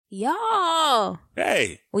Y'all.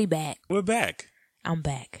 Hey. We back. We're back. I'm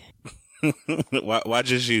back. Why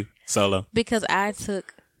just you, solo? Because I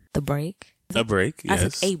took the break. A break, yes. I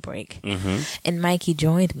took a break. Mm-hmm. And Mikey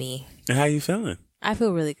joined me. And how you feeling? I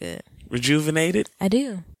feel really good. Rejuvenated? I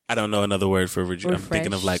do. I don't know another word for I'm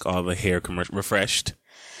thinking of like all the hair commercials. Refreshed?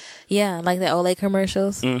 Yeah, like the Olay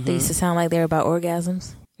commercials. Mm-hmm. They used to sound like they're about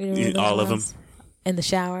orgasms. You know, all of them? In the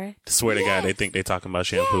shower. Swear to God, they think they talking about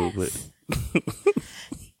shampoo. Yes. But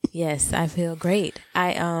yes, I feel great.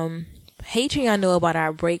 Patreon knew about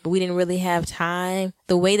our break, but we didn't really have time.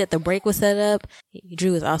 The way that the break was set up,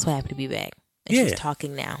 Drew is also happy to be back. And she's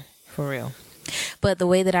talking now, for real. But the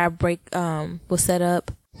way that our break was set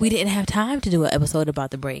up, we didn't have time to do an episode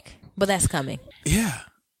about the break. But that's coming. Yeah,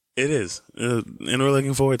 it is. And we're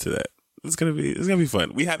looking forward to that. It's gonna be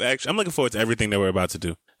fun. I'm looking forward to everything that we're about to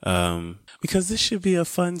do. Because this should be a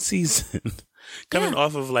fun season. Coming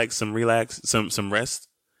off of like some rest.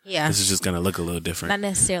 Yeah. This is just going to look a little different. Not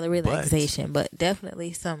necessarily relaxation, but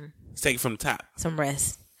definitely some... Let's take it from the top. Some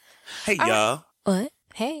rest. Hey, y'all. What?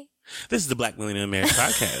 Hey. This is the Black Millionaire Marriage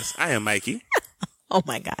Podcast. I am Mikey. Oh,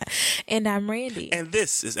 my God. And I'm Randy. And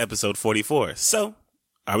this is episode 44. So,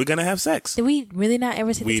 are we going to have sex? Did we really not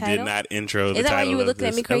ever see the title? We did not intro the title. Is that why you were looking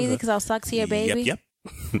at me crazy because I was stuck to your baby? Yep.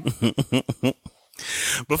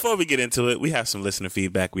 Before we get into it, we have some listener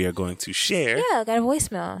feedback we are going to share. Yeah, got a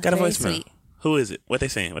voicemail. Got a voicemail. Sweet. Who is it? What they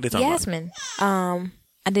saying? What they talking Yasmin. about?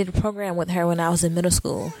 I did a program with her when I was in middle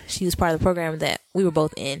school. She was part of the program that we were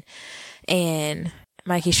both in. And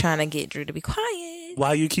Mikey's trying to get Drew to be quiet.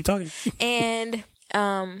 While you keep talking. And,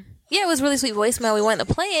 it was really sweet voicemail. We wanted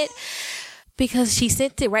to play it because she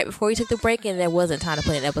sent it right before we took the break and there wasn't time to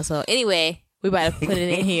put an episode. Anyway, we about to put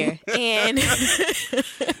it in here. And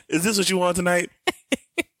is this what you want tonight?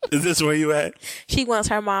 Is this where you at? She wants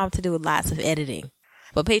her mom to do lots of editing.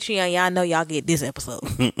 But Patreon, y'all know y'all get this episode.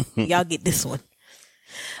 Y'all get this one.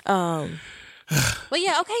 But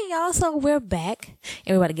yeah, okay, y'all. So we're back.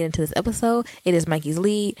 And we're about to get into this episode. It is Mikey's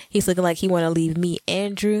lead. He's looking like he want to leave me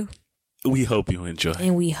and Drew. We hope you enjoy.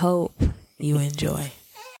 And we hope you enjoy.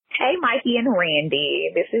 Hey, Mikey and Randy.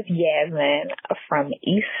 This is Yasmin from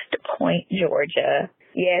East Point, Georgia.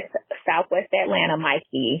 Yes, Southwest Atlanta,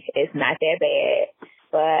 Mikey. It's not that bad.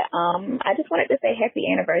 But I just wanted to say happy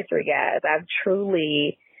anniversary, guys. I've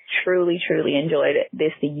truly, truly, truly enjoyed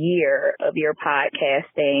this year of your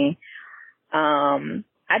podcasting.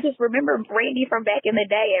 I just remember Randy from back in the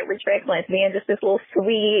day at Rich Excellence being just this little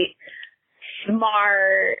sweet,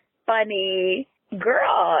 smart, funny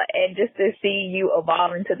girl. And just to see you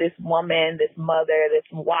evolve into this woman, this mother, this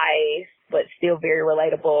wife, but still very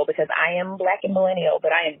relatable because I am Black and millennial,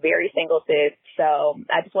 but I am very single sis. So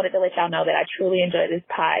I just wanted to let y'all know that I truly enjoy this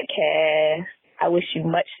podcast. I wish you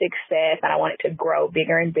much success and I want it to grow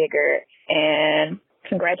bigger and bigger. And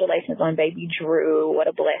congratulations on baby Drew. What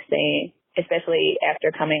a blessing, especially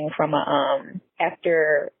after coming from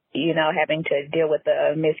after, having to deal with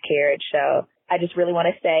the miscarriage. So I just really want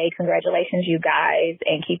to say congratulations, you guys,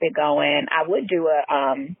 and keep it going. I would do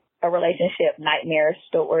a relationship nightmare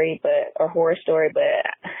story, or horror story, but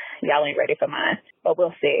y'all ain't ready for mine. But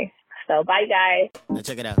we'll see. So bye, guys. Now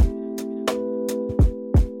check it out.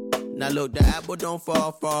 Now look, the apple don't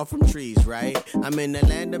fall far from trees, right? I'm in the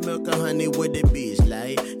land of milk and honey with the bees,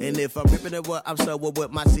 like. And if I'm ripping it, I'm so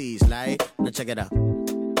with my seeds, like. Now check it out.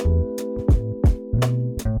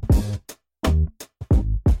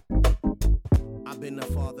 I've been a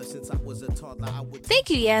father since I was a toddler.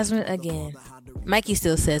 Thank you, Yasmin, again. Mikey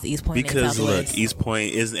still says East Point because ain't look, East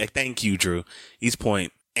Point isn't. Thank you, Drew. East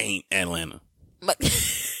Point ain't Atlanta. But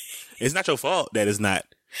it's not your fault that it's not.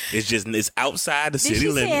 It's just it's outside the city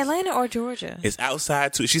limits. Did she say Atlanta or Georgia? It's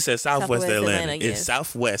outside too. She said Southwest Atlanta. Yes. It's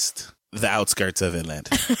Southwest, the outskirts of Atlanta.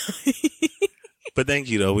 But thank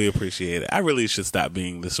you though. We appreciate it. I really should stop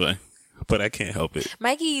being this way, but I can't help it.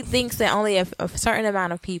 Mikey thinks that only a certain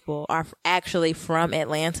amount of people are actually from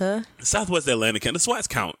Atlanta. Southwest Atlanta can. The SWATs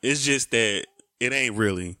count. It's just that it ain't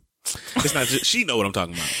really. It's not just. She know what I'm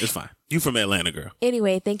talking about. It's fine. You from Atlanta, girl.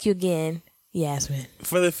 Anyway, thank you again, Yasmin,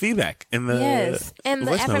 for the feedback and the and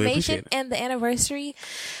the affirmation and the anniversary.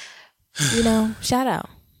 Shout out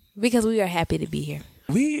because we are happy to be here.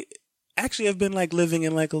 We actually have been like living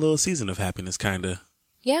in like a little season of happiness, kind of.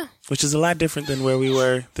 Yeah, which is a lot different than where we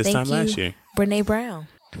were this time last year. Brene Brown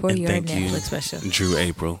for your Netflix special. Drew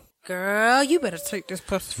April. Girl, you better take this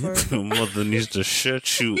puff for Mother needs to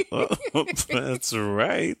shut you up. That's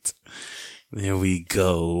right. There we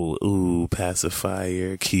go. Ooh,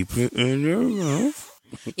 pacifier. Keep it in your mouth.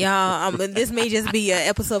 Y'all, this may just be an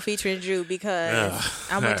episode featuring Drew because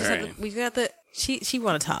I'm gonna just have to, we got the she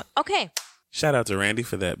want to talk. Okay. Shout out to Randy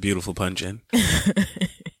for that beautiful punch in.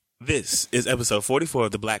 This is episode 44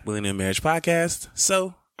 of the Black Millennial Marriage Podcast.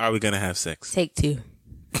 So, are we going to have sex? Take 2.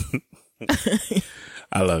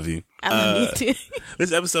 I love you. I love you too.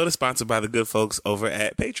 This episode is sponsored by the good folks over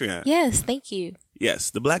at Patreon. Yes, thank you.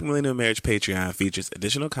 Yes, the Black Millennial Marriage Patreon features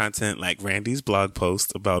additional content like Randy's blog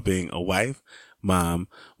post about being a wife, mom,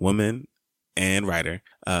 woman, and writer.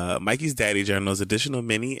 Mikey's Daddy Journal's additional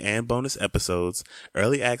mini and bonus episodes,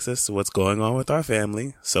 early access to what's going on with our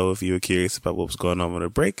family. So if you were curious about what was going on with our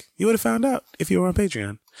break, you would have found out if you were on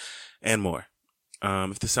Patreon, and more.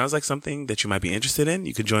 If this sounds like something that you might be interested in,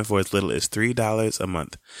 you can join for as little as $3 a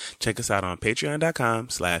month. Check us out on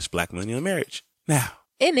patreon.com/blackmillennialmarriage. Now,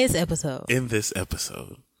 in this episode, I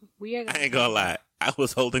ain't gonna lie. I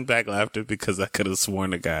was holding back laughter because I could have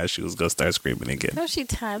sworn to God she was going to start screaming again. No, she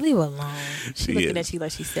tired. Leave her alone. She's looking is. at you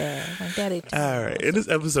like she's sad. Like, Daddy. All right. In this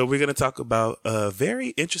episode, we're going to talk about a very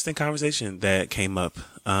interesting conversation that came up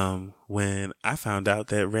when I found out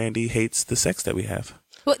that Randy hates the sex that we have.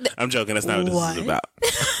 I'm joking. That's not what this is about.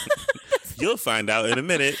 You'll find out in a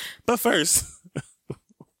minute. But first,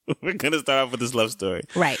 we're going to start off with this love story.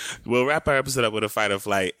 Right. We'll wrap our episode up with a fight or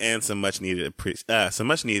flight and some much needed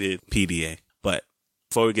PDA. But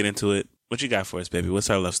before we get into it, what you got for us, baby? What's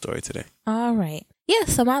our love story today? All right. Yeah,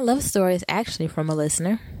 so my love story is actually from a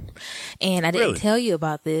listener. And I didn't tell you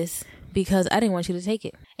about this because I didn't want you to take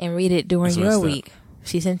it and read it during your week.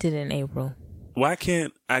 She sent it in April. Why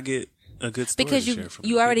can't I get a good story? Because to share from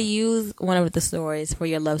you already used one of the stories for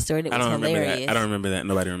your love story. It was hilarious. I don't remember that.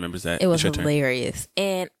 Nobody remembers that. It was hilarious.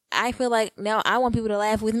 And I feel like now I want people to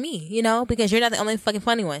laugh with me, because you're not the only fucking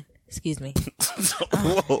funny one. Excuse me.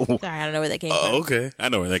 Whoa. Sorry, I don't know where that came from. Oh, okay. I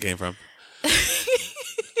know where that came from.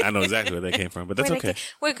 I know exactly where that came from, but that's okay.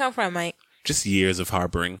 Where'd it come from, Mike? Just years of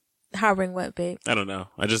harboring. Harboring what, babe? I don't know.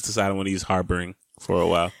 I just decided I want to use harboring for a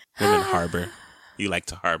while. Women harbor. You like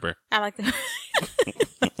to harbor. I like to.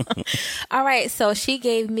 All right. So she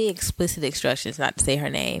gave me explicit instructions not to say her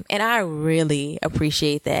name. And I really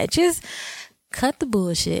appreciate that. Just cut the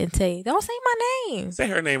bullshit and say, don't say my name. Say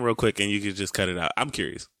her name real quick and you can just cut it out. I'm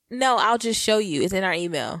curious. No, I'll just show you. It's in our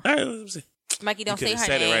email. All right, let me see. Mikey, don't say her name. You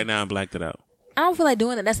said it right now and blacked it out. I don't feel like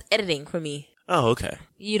doing it. That's editing for me. Oh, okay.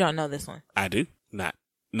 You don't know this one. I do not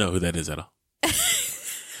know who that is at all. I'm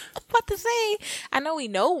about to say, I know we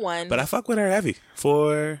know one. But I fuck with her heavy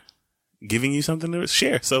for giving you something to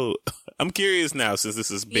share. So I'm curious now since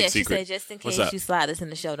this is big secret. She said, just in case you slide this in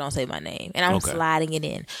the show, don't say my name. And I'm sliding it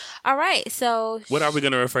in. All right, so. What are we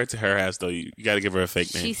going to refer to her as, though? You got to give her a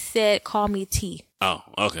fake name. She said, call me T. Oh,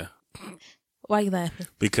 okay. Why are you laughing?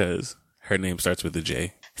 Because her name starts with a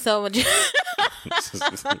J. So.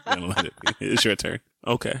 It's your turn.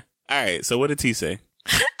 Okay. All right, so what did T say?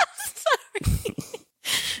 Sorry.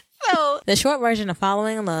 So, the short version of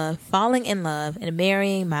falling in love, and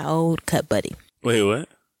marrying my old cut buddy. Wait, what?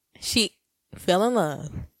 She fell in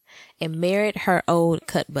love and married her old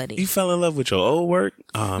cut buddy. You fell in love with your old work?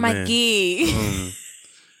 Oh, Mikey. Man.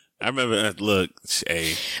 I remember that. Look,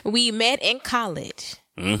 hey. We met in college.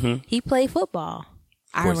 Mm-hmm. He played football.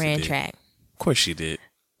 I ran track. Of course she did.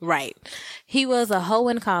 Right. He was a hoe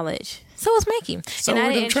in college. So was Mikey. So and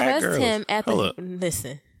I didn't trust him at the...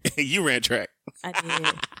 Listen. You ran track. I did.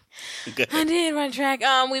 I did run track.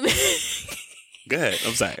 We Go ahead.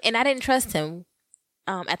 I'm sorry. And I didn't trust him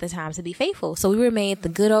at the time to be faithful. So we remained the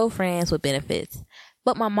good old friends with benefits.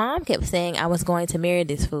 But my mom kept saying I was going to marry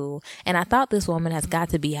this fool. And I thought this woman has got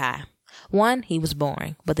to be high. 1, he was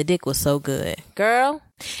boring, but the dick was so good. Girl.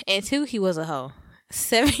 And 2, he was a hoe.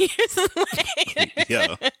 7 years later.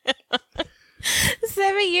 Yo.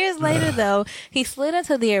 7 years later, though, he slid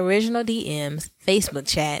into the original DMs Facebook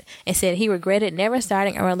chat and said he regretted never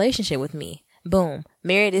starting a relationship with me. Boom.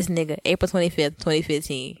 Married this nigga April 25th,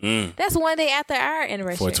 2015. That's one day after our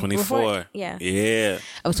anniversary. 4/24. Yeah.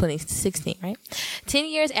 Of 2016, right? 10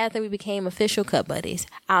 years after we became official cut buddies.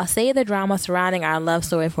 I'll save the drama surrounding our love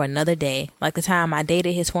story for another day. Like the time I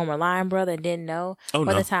dated his former line brother and didn't know.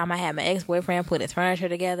 The time I had my ex-boyfriend put his furniture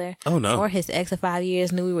together. Oh, no. Or his ex of 5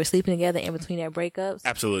 years knew we were sleeping together in between their breakups.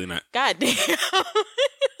 Absolutely not. God damn.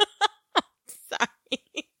 Sorry.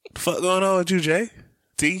 The fuck going on with you, Jay?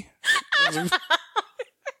 T?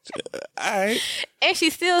 Alright. And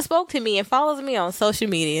she still spoke to me and follows me on social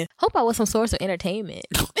media. Hope I was some source of entertainment.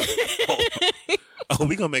 Oh,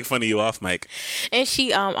 we gonna make fun of you off mic. And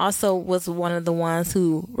she also was one of the ones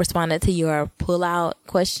who responded to your pull-out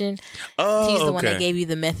question. Oh, she's the one that gave you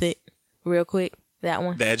the method real quick. That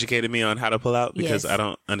one. That educated me on how to pull out because I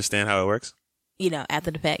don't understand how it works.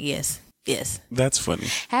 After the fact, yes. Yes. That's funny.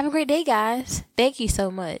 Have a great day, guys. Thank you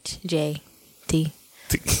so much, J.T.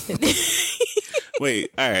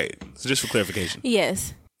 Wait, all right. So just for clarification.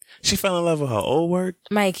 Yes. She fell in love with her old work.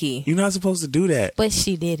 Mikey. You're not supposed to do that. But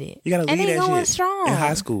she did it. You gotta leave that going shit strong. in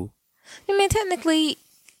high school. I mean, technically,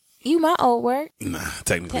 you my old work. Nah,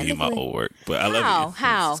 technically you my old work, but I love you.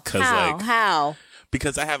 How?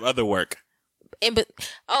 Because I have other work. Let's put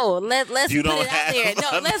it out there.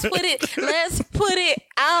 No, let's put it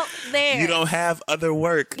out there. You don't have other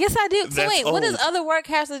work. Yes, I do. So wait, what does other work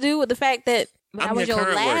have to do with the fact that I was your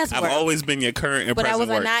last work? I've always been your current and present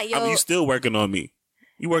work. You still working on me.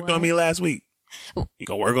 You worked on me last week. You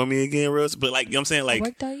gonna work on me again, Rose? But like, you know what I'm saying? Like, I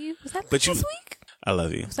worked on you? Was that last week? I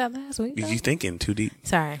love you. Was that last week? You thinking too deep.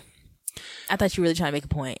 Sorry. I thought you were really trying to make a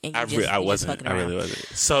point. And I wasn't. I really wasn't.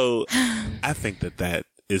 So I think that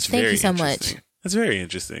is Thank very you so interesting. much. That's very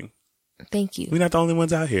interesting. Thank you. We're not the only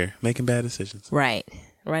ones out here making bad decisions. Right.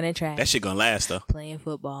 Running track. That shit gonna last though. Playing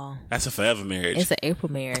football. That's a forever marriage. It's an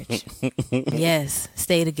April marriage. Yes.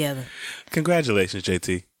 Stay together. Congratulations,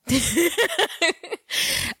 JT.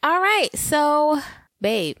 All right. So,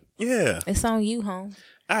 babe. Yeah. It's on you, home.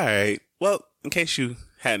 All right. Well, in case you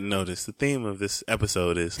hadn't noticed, the theme of this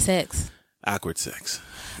episode is sex. Awkward sex.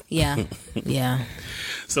 Yeah. Yeah.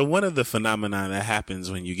 So one of the phenomena that happens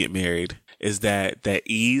when you get married is that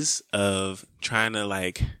ease of trying to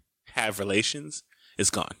like have relations is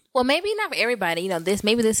gone. Well, maybe not for everybody.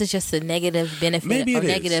 Maybe this is just a negative benefit or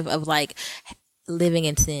negative of like living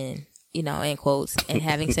in sin, in quotes, and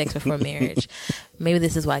having sex before marriage. Maybe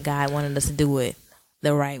this is why God wanted us to do it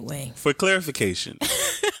the right way. For clarification,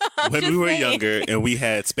 when we were younger and we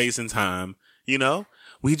had space and time,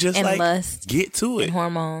 we just and like lust, get to it. And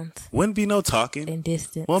hormones. Wouldn't be no talking. And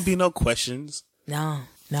distance. Won't be no questions. No,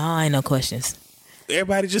 ain't no questions.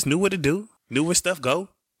 Everybody just knew what to do. Knew where stuff go.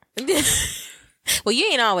 Well, you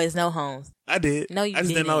ain't always know, Holmes. I did. No, you I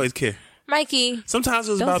just didn't always care. Mikey. Sometimes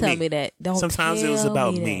it was about me. Don't tell me that. Sometimes it was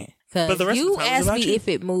about me. But the rest of the time it was about you. You asked me if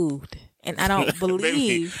it moved. And I don't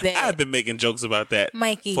believe that. I've been making jokes about that,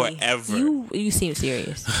 Mikey, forever. You seem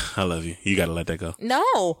serious. I love you. You got to let that go.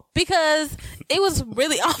 No, because it was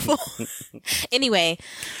really awful. Anyway,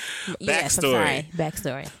 yes, I'm sorry.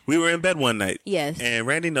 Backstory. We were in bed one night. Yes. And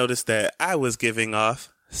Randy noticed that I was giving off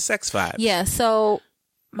sex vibes. Yeah. So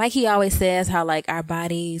Mikey always says how like our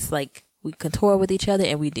bodies, like we contort with each other,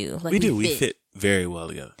 and we do. Like, we fit very well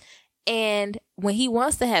together. And when he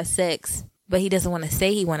wants to have sex, but he doesn't want to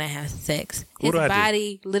say he want to have sex, his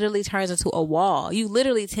body literally turns into a wall. You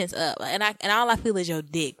literally tense up, and all I feel is your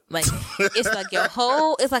dick. Like it's like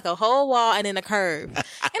it's like a whole wall and then a curve. And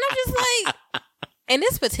I'm just like, and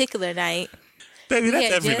this particular night, baby,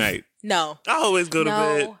 that's every night. No, I always go to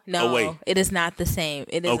bed. No, away. It is not the same.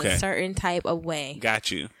 It is a certain type of way.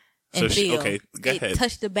 Got you. And feel. Okay, go ahead.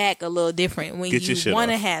 Touch the back a little different when you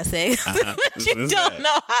want to have sex, but you don't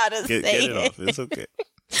know how to say get it it. off. It's okay.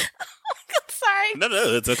 Sorry. No,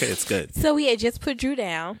 it's okay. It's good. So we had just put Drew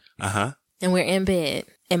down. And we're in bed,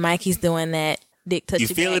 and Mikey's doing that dick touch. You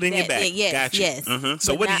feel it in your back. Yes, Gotcha. yes.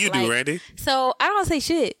 So what do you do, Randy? So I don't say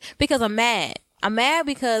shit because I'm mad. I'm mad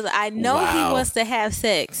because I know he wants to have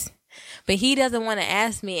sex, but he doesn't want to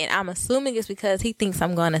ask me, and I'm assuming it's because he thinks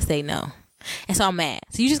I'm going to say no. And so I'm mad.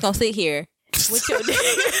 So you just going to sit here with your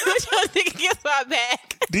dick against my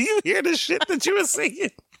back. Do you hear the shit that you were singing?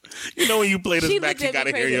 You know when you play this back, you got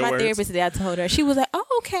to hear your words. My therapist today, I told her. She was like, oh,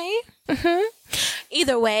 okay.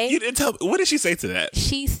 Either way. You didn't tell me. What did she say to that?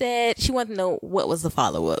 She said she wanted to know what was the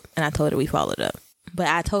follow-up. And I told her we followed up. But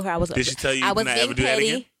I told her I was... Did she tell you I was not being ever do that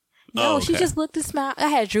again? No, she just looked and smiled. I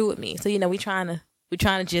had Drew with me. So, we trying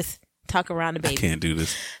to just talk around the baby. I can't do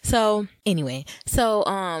this. So, anyway. So,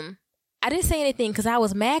 I didn't say anything because I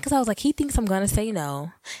was mad because I was like, he thinks I'm going to say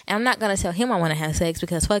no. And I'm not going to tell him I want to have sex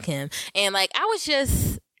because fuck him. And like, I was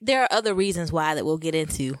just... There are other reasons why that we'll get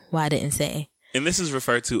into why I didn't say. And this is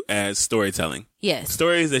referred to as storytelling. Yes.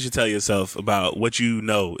 Stories that you tell yourself about what you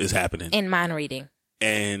know is happening. And mind reading.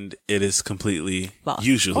 And it is completely, false.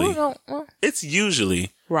 Usually, it's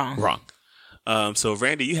usually wrong. So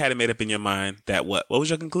Randy, you had it made up in your mind that what? What was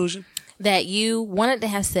your conclusion? That you wanted to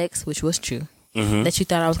have sex, which was true. Mm-hmm. That you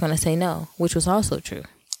thought I was going to say no, which was also true.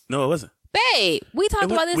 No, it wasn't. Babe, we talked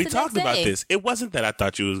about this. We talked about this. It wasn't that I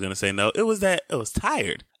thought you was going to say no. It was that I was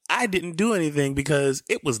tired. I didn't do anything because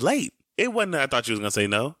it was late. It wasn't that I thought you was going to say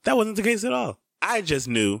no. That wasn't the case at all. I just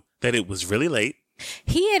knew that it was really late.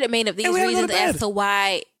 He had made up these reasons as to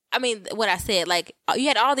why. I mean, what I said, like, you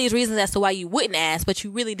had all these reasons as to why you wouldn't ask, but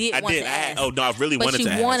you really did want to ask. I really wanted to ask.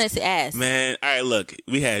 But you wanted to ask. Man, all right, look,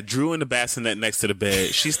 we had Drew in the bassinet next to the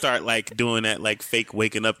bed. She start, like, doing that, like, fake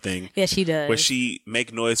waking up thing. Yeah, she does. Where she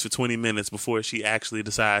make noise for 20 minutes before she actually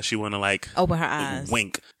decides she want to, like, open her eyes.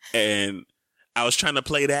 Wink. And I was trying to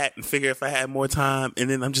play that and figure if I had more time. And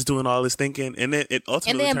then I'm just doing all this thinking. And then it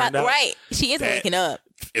ultimately turned out. Right. She is waking up.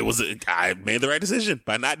 I made the right decision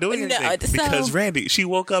by not doing anything. so- Because Randy, she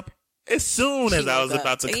woke up as soon as I was woke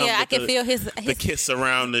about up. to come. Yeah, I with can the, feel the kiss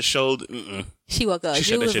around the shoulder. She woke up. She She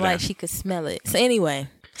shut that was shit like down. she could smell it. So anyway,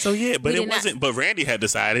 So yeah, but We it did not- wasn't. But Randy had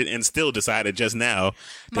decided and still decided just now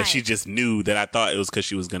that Right. she just knew that I thought it was because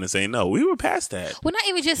she was going to say no. We were past that. well, not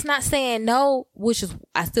even just not saying no, which is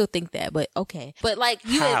I still think that, but okay. But like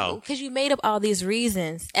you, How? because you made up all these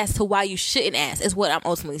reasons as to why you shouldn't ask is what I'm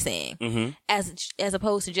ultimately saying. Mm-hmm. As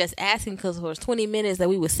opposed to just asking because for 20 minutes that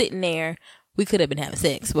we were sitting there, we could have been having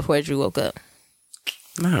sex before Drew woke up.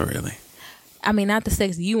 Not really. I mean, not the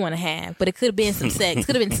sex you want to have, but it could have been some sex.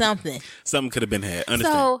 Could have been something. Something could have been had.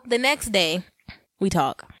 Understand? So the next day, we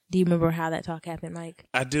talk. Do you remember how that talk happened, Mike?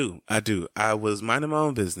 I do. I was minding my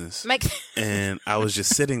own business. Mike, And I was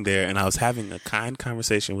just sitting there and I was having a kind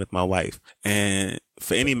conversation with my wife. And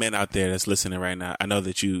for any men out there that's listening right now, I know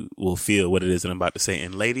that you will feel what it is that I'm about to say.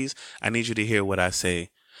 And ladies, I need you to hear what I say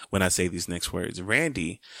when I say these next words.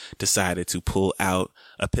 Randy decided to pull out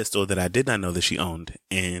a pistol that I did not know that she owned.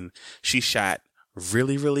 And she shot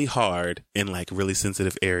really, really hard in like really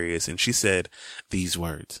sensitive areas. And she said these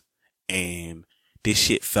words. And this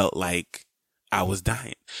shit felt like I was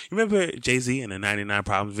dying. You remember Jay-Z in the 99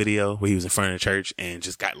 Problems video where he was in front of the church and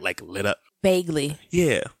just got like lit up? vaguely.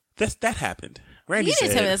 Yeah, that happened. Randy You didn't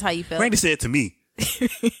said, tell me that's how you felt. Randy said to me,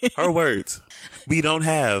 her words, we don't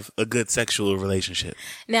have a good sexual relationship.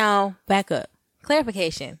 Now, back up.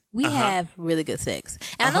 Clarification. We have really good sex.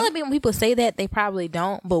 And I know that when people say that, they probably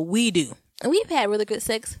don't, but we do. And we've had really good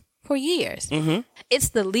sex for years. Mm-hmm. It's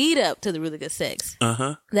the lead up to the really good sex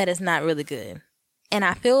Uh-huh. that is not really good. And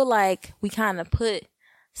I feel like we kind of put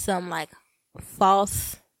some like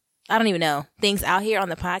false, I don't even know, things out here on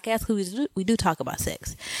the podcast because we do talk about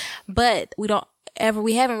sex. But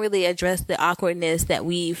we haven't really addressed the awkwardness that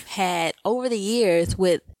we've had over the years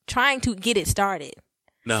with trying to get it started.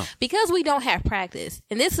 No, Because we don't have practice.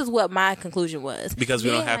 And this is what my conclusion was. because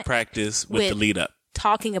we don't have practice with the lead up.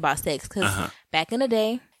 Talking about sex. Because back in the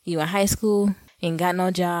day, you in high school, you ain't got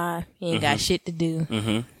no job, you ain't got shit to do.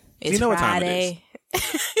 Mm-hmm. It's You know what time it Friday.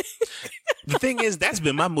 The thing is, that's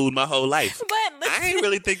been my mood my whole life. But I ain't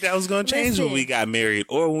really think that was going to change when Listen. we got married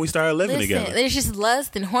or when we started living together. There's just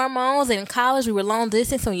lust and hormones. And in college, we were long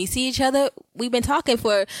distance. So when you see each other, we've been talking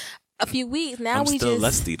for a few weeks. Now I'm we still just,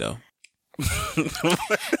 lusty though.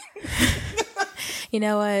 you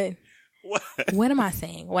know what? What? What am I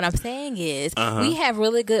saying? What I'm saying is Uh-huh. we have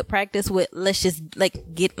really good practice with, let's just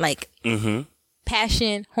like get like Mm-hmm.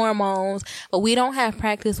 passion, hormones, but we don't have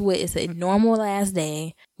practice with it's a normal ass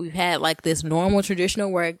day. We've had like this normal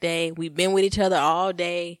traditional work day. We've been with each other all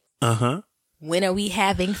day. Uh-huh. When are we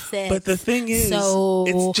having sex? But the thing is, So,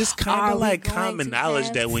 it's just kind are of we like going common to knowledge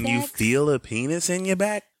have that when you sex? feel a penis in your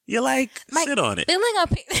back, you're like, Mike, sit on it. Feeling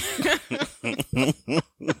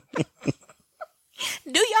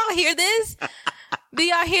Do y'all hear this? Do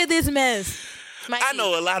y'all hear this mess? Mikey, I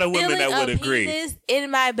know a lot of women that feeling would a agree. penis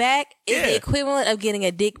in my back is Yeah. the equivalent of getting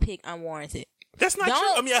a dick pic unwarranted. That's not Don't-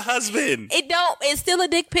 true. I'm your husband. It don't. It's still a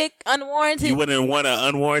dick pic unwarranted. You wouldn't want an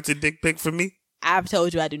unwarranted dick pic from me? I've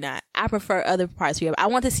told you I do not. I prefer other parts of your. I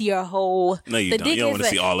want to see your whole. No, you the don't. You dick don't is wanna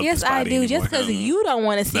like- see all of yes, this body I do. Just anymore. because you don't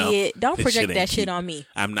want to see No, it, don't this project shit that ain't shit cute. on me.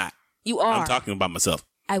 I'm not. You are. I'm talking about myself.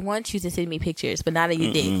 I want you to send me pictures, but not of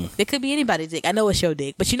your dick. It could be anybody's dick. I know it's your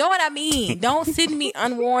dick, but you know what I mean. Don't send me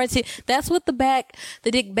unwarranted. That's what the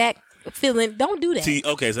dick back feeling. Don't do that. To you,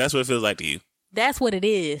 okay, so that's what it feels like to you. That's what it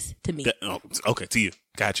is to me. Okay, to you.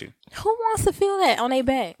 Got you. Who wants to feel that on their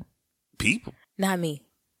back? People. Not me.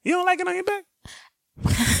 You don't like it on your back?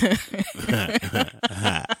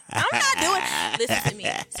 I'm not doing. Listen to me,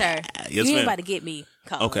 sir. Yes, you ma'am. ain't about to get me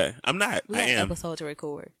caught. Okay, I'm not. We I have an am. episode to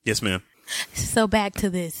record. Yes, ma'am. So back to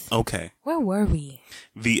this. Okay. Where were we?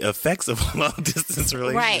 The effects of a long distance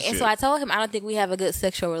relationship. Right. And so I told him I don't think we have a good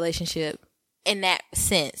sexual relationship in that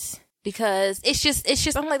sense. Because it's just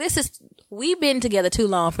I'm like, we've been together too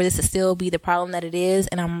long for this to still be the problem that it is,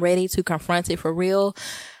 and I'm ready to confront it for real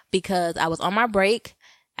because I was on my break.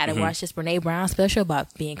 I had to watch this Brene Brown special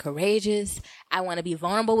about being courageous. I want to be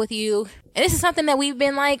vulnerable with you. And this is something that we've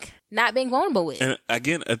been like not being vulnerable with. And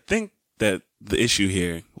again, I think that the issue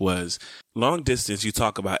here was long distance. You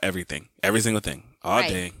talk about everything, every single thing, all Right.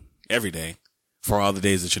 day, every day, for all the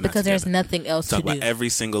days that you're not because there's together. nothing else Talk to do. about every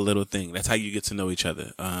single little thing. That's how you get to know each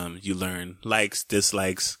other. You learn likes,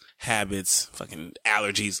 dislikes, habits, fucking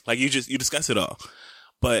allergies. Like you discuss it all.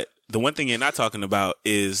 But the one thing you're not talking about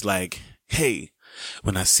is like, hey,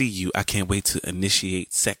 when I see you, I can't wait to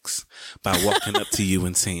initiate sex by walking up to you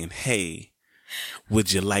and saying, hey,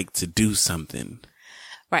 would you like to do something?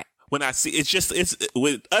 Right. when I see it's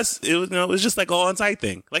with us, it was it's just like an on-site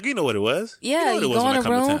thing. Like you know what it was. Yeah, you go in the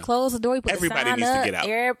room, close the door, you put everybody the sign needs up, to get out.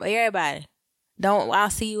 Everybody, I'll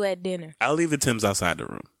see you at dinner. I'll leave the Tims outside the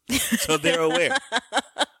room, so they're aware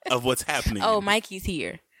of what's happening. Oh, Mikey's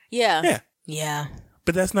here. Yeah.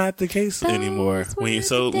 But that's not the case anymore.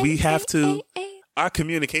 We have to. Our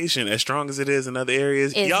communication, as strong as it is in other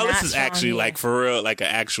areas, y'all, this is actually like for real, like an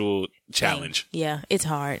actual challenge. Yeah, it's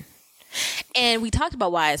hard. And we talked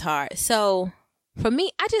about why it's hard. So for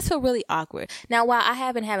me, I just feel really awkward. Now, while I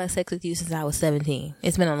have been having sex with you since I was 17,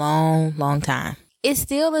 it's been a long, long time. It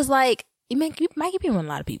still is like, you might be with a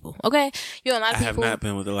lot of people, okay? You're a lot of people. I have not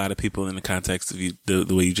been with a lot of people in the context of you, the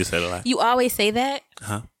way you just said a lot. You always say that.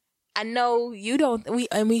 Huh? I know you don't. We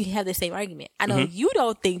have the same argument. I know you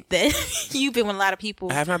don't think that you've been with a lot of people.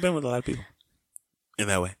 I have not been with a lot of people in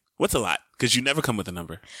that way. What's a lot? Because you never come with a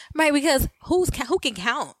number, right? Because who can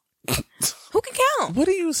count? Who can count? What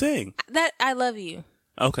are you saying? That I love you.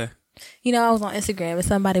 Okay. You know, I was on Instagram and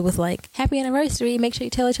somebody was like, "Happy anniversary! Make sure you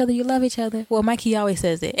tell each other you love each other." Well, Mikey always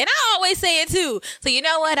says it, and I always say it too. So you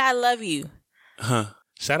know what? I love you.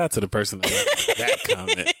 Shout out to the person that left that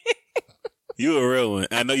comment. You a real one.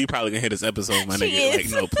 I know you probably gonna hit this episode, my nigga. Like,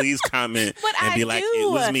 no, please comment and be like,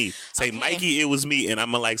 it was me. Say, okay. Mikey, it was me, and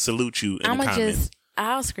I'm gonna like salute you in the comments.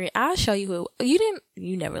 I'll show you who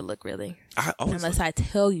you never look really. Unless I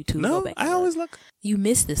tell you to. No, go back I always look. You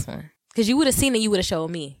missed this one. Because you would have seen it, you would have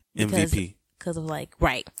showed me. MVP. Because of like,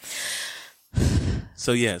 right.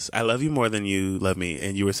 So yes, I love you more than you love me.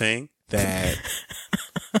 And you were saying that.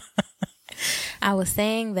 I was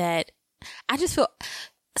saying that I just feel.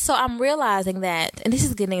 So I'm realizing that, and this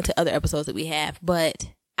is getting into other episodes that we have, but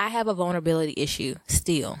I have a vulnerability issue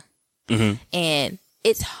still. Mm-hmm. And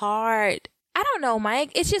it's hard. I don't know,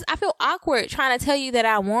 Mike. It's just, I feel awkward trying to tell you that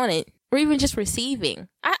I want it, or even just receiving.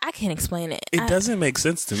 I can't explain it. It doesn't make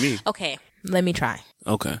sense to me. Okay, let me try.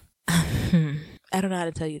 Okay. I don't know how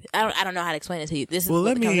to tell you. I don't know how to explain it to you. This is well,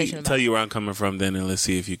 let me tell you where I'm coming from then, and let's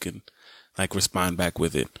see if you can like respond back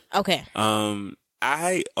with it. Okay.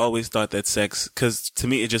 I always thought that sex, because to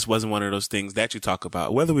me, it just wasn't one of those things that you talk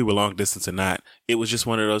about, whether we were long distance or not. It was just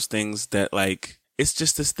one of those things that like, it's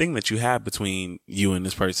just this thing that you have between you and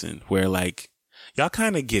this person where like, y'all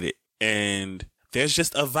kind of get it. And there's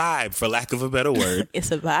just a vibe, for lack of a better word.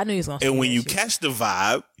 It's a vibe. I knew he was going to say and when you catch the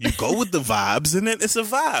vibe, you go with the vibes and then it's a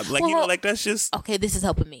vibe. Like, well, like that's just. Okay, this is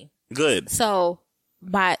helping me. Good. So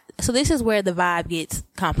this is where the vibe gets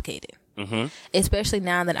complicated. Mm-hmm. Especially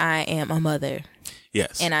now that I am a mother.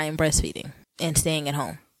 Yes. And I am breastfeeding and staying at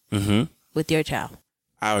home with your child.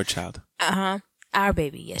 Our child. Our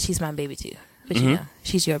baby. Yes, she's my baby too. But you know,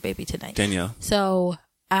 she's your baby tonight. Danielle. So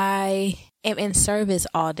I am in service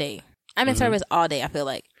all day. I'm in service all day, I feel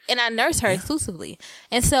like. And I nurse her exclusively.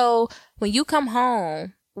 And so when you come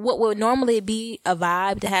home, what would normally be a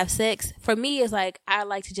vibe to have sex, for me is like, I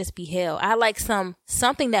like to just be held. I like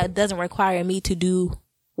something that doesn't require me to do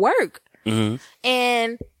work. Mm-hmm.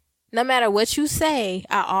 And no matter what you say,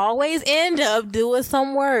 I always end up doing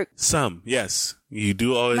some work. Yes. You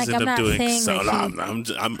do always like, end up doing some.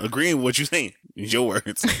 I'm agreeing with what you're saying. It's your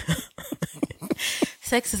words.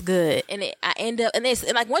 Sex is good. And I end up, and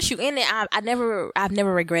like once you end it, I've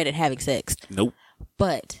never regretted having sex. Nope.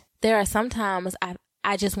 But there are some times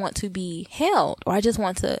I just want to be held, or I just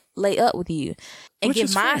want to lay up with you and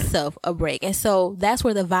give myself a break. And so that's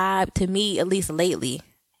where the vibe, to me, at least lately,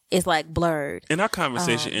 is like blurred. And our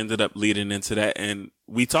conversation ended up leading into that, and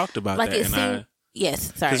we talked about like that.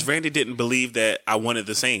 Yes, sorry. Because Randy didn't believe that I wanted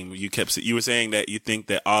the same. You were saying that you think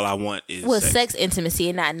that all I want is sex intimacy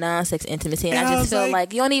and not non-sex intimacy. And I just feel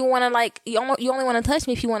like you don't even want to like you only want to touch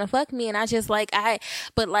me if you want to fuck me. And I just like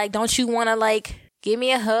but like, don't you want to like give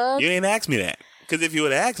me a hug? You ain't asked me that. Because if you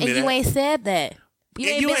would have asked me that, you ain't said that. You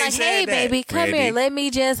ain't been like, hey, baby, come Randy, here, let me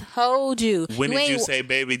just hold you. When did you say,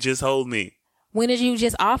 baby, just hold me? When did you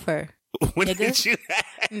just offer? When did you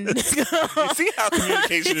You see how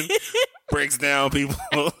communication breaks down, people?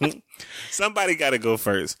 Somebody got to go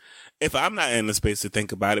first. If I'm not in the space to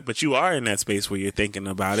think about it, but you are in that space where you're thinking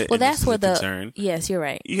about it. Well, that's where concern. Yes, you're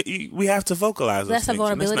right. We have to vocalize. That's a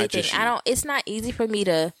vulnerability thing. You. It's not easy for me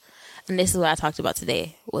to, and this is what I talked about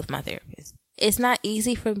today with my therapist. It's not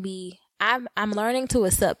easy for me. I'm learning to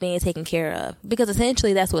accept being taken care of, because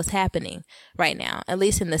essentially that's what's happening right now, at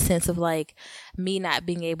least in the sense of like me not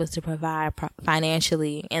being able to provide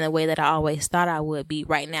financially in the way that I always thought I would be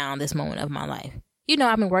right now in this moment of my life. You know,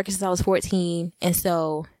 I've been working since I was 14.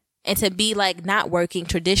 And to be like not working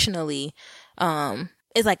traditionally,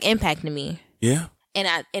 is like impacting me. Yeah.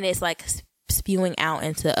 And it's like spewing out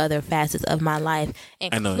into other facets of my life.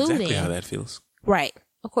 I know exactly how that feels. Right.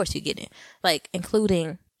 Of course you get it. Like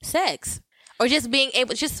including sex, or just being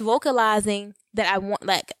able, just vocalizing that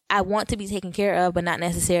I want to be taken care of, but not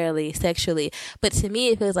necessarily sexually. But to me,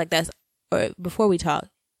 it feels like or before we talk,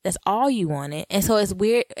 that's all you wanted. And so it's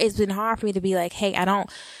weird. It's been hard for me to be like, hey,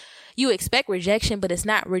 you expect rejection, but it's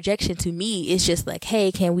not rejection to me. It's just like,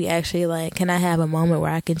 hey, can we actually can I have a moment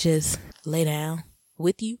where I can just lay down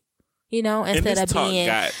with you? Instead of being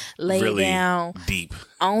laid really down deep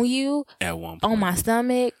on you at one point. on my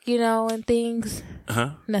stomach, and things.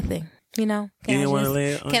 Nothing. Can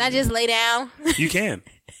I just lay down? You can.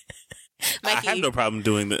 I have no problem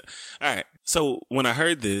doing that. All right. So when I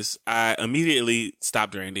heard this, I immediately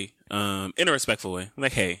stopped Randy in a respectful way. I'm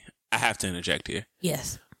like, hey, I have to interject here.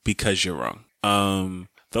 Yes. Because you're wrong.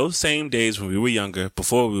 Those same days when we were younger,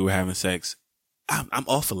 before we were having sex, I'm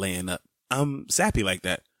all for laying up. I'm sappy like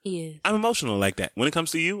that. Yeah. I'm emotional like that. When it comes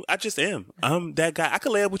to you, I just am. I'm that guy. I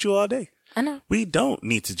could lay up with you all day. I know. We don't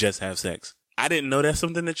need to just have sex. I didn't know that's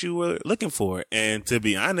something that you were looking for. And to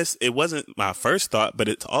be honest, it wasn't my first thought, but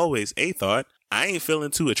it's always a thought. I ain't feeling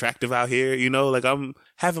too attractive out here. I'm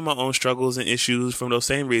having my own struggles and issues from those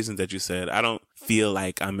same reasons that you said. I don't feel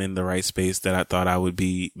like I'm in the right space that I thought I would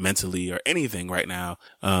be mentally or anything right now.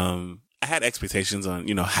 I had expectations on,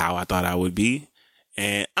 how I thought I would be.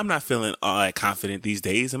 And I'm not feeling all that confident these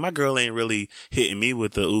days. And my girl ain't really hitting me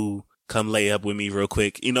with the, ooh, come lay up with me real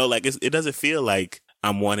quick. It doesn't feel like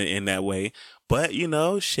I'm wanted in that way. But,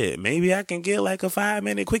 shit, maybe I can get like a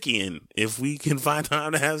 5-minute quickie in if we can find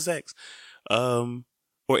time to have sex. Or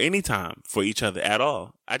any time for each other at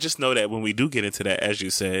all. I just know that when we do get into that, as you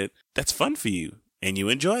said, that's fun for you and you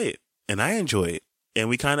enjoy it and I enjoy it. And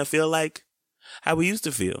we kind of feel like how we used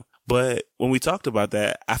to feel. But when we talked about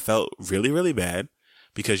that, I felt really, really bad.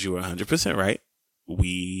 Because you were 100% right.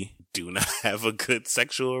 We do not have a good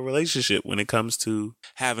sexual relationship when it comes to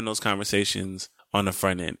having those conversations on the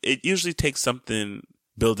front end. It usually takes something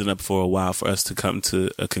building up for a while for us to come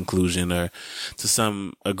to a conclusion or to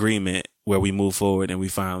some agreement where we move forward and we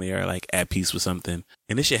finally are at peace with something.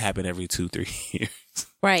 And this shit happen every 2-3 years.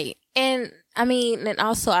 Right. And and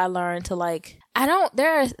also I learned to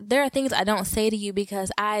there are things I don't say to you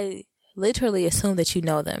because I literally assume that you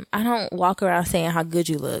know them. I don't walk around saying how good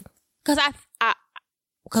you look. Because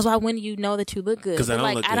why wouldn't you know that you look good? Because I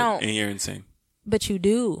don't look good and you're insane. But you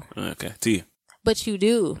do. Okay. Do you? But you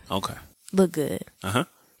do. Okay. Look good. Uh-huh.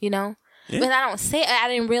 Yeah. But I don't say, I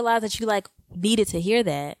didn't realize that you needed to hear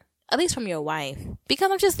that. At least from your wife. Because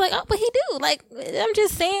I'm just like, oh, but he do. I'm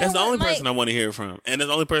just saying. That's the only person I want to hear it from. And that's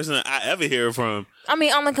the only person I ever hear it from. Only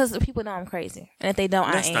because people know I'm crazy. And if they don't,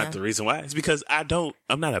 that's not the reason why. It's because I'm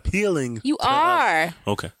not appealing. You are.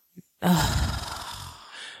 Okay.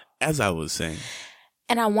 As I was saying.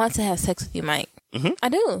 And I want to have sex with you, Mike. Mm-hmm. I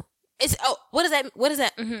do. What is that? What is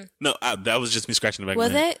that? Mm-hmm. No, that was just me scratching the back of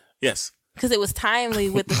my head. Was it? Yes. Because it was timely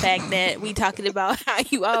with the fact that we talking about how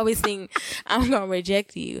you always think I'm going to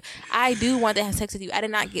reject you. I do want to have sex with you. I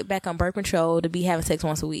did not get back on birth control to be having sex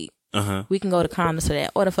once a week. Uh-huh. We can go to condoms for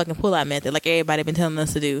that. Or the fucking pull-out method like everybody been telling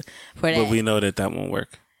us to do for that. But we know that won't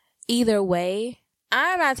work. Either way,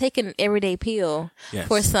 I'm not taking an everyday pill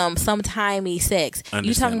for some timey sex.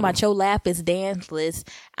 You talking about your lap is danceless,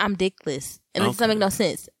 I'm dickless. And it doesn't make no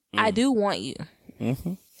sense. Mm. I do want you.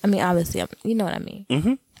 Mm-hmm. Obviously, you know what I mean.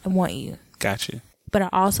 Mm-hmm. I want you. Gotcha. But I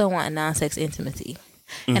also want non-sex intimacy.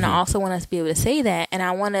 Mm-hmm. And I also want us to be able to say that. And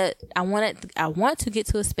I want to get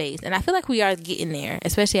to a space. And I feel like we are getting there,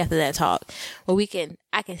 especially after that talk, where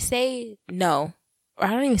I can say no. Or I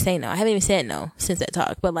don't even say no. I haven't even said no since that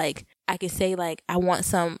talk. But I can say I want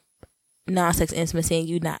some non-sex intimacy and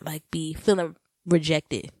you not be feeling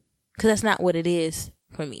rejected. Because that's not what it is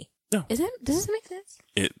for me. No. Does this make sense?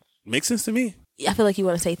 It makes sense to me. I feel like you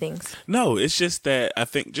want to say things. No, it's just that I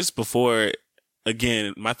think just before,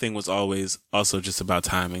 again, my thing was always also just about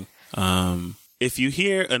timing. If you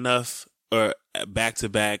hear enough or back to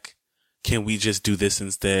back, can we just do this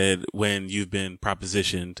instead when you've been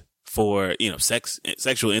propositioned for,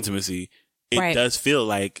 sexual intimacy, it does feel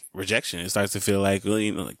like rejection. It starts to feel like,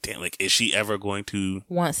 well, damn, is she ever going to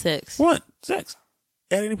want sex? Want sex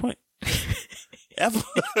at any point. Ever.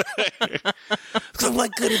 Because I'm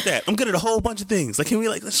good at that. I'm good at a whole bunch of things. Can we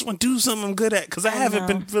let's want to do something I'm good at? Because I haven't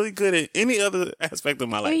been really good at any other aspect of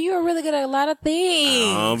my life. You are really good at a lot of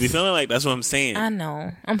things. I don't be feeling like that's what I'm saying. I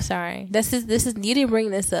know. I'm sorry. This is you didn't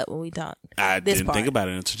bring this up when we talked. I didn't think about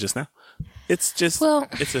it until just now. It's just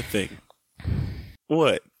it's a thing.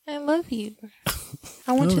 What? I love you.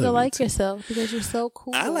 I want you to like yourself because you're so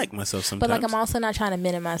cool. I like myself sometimes. But I'm also not trying to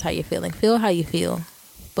minimize how you're feeling. Feel how you feel.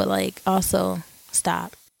 But also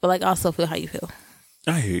stop. But also feel how you feel.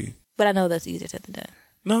 I hear you. But I know that's easier said than done.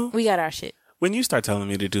 No. We got our shit. When you start telling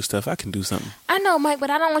me to do stuff, I can do something. I know, Mike,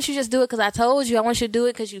 but I don't want you to just do it because I told you. I want you to do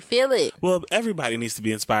it because you feel it. Well, everybody needs to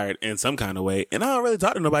be inspired in some kind of way. And I don't really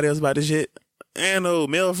talk to nobody else about this shit. And no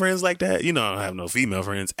male friends like that. You know, I don't have no female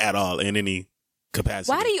friends at all in any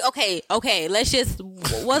capacity. Why do you? Okay. Let's just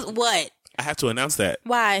what? I have to announce that.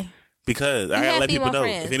 Why? Because I gotta let people know.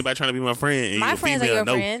 Friends. If anybody trying to be my friend, and my you're friends female, are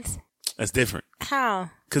your friends. That's different.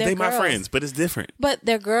 How? Because they my friends, but it's different. But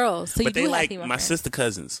they're girls, so but you they do like have female my friends. sister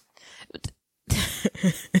cousins.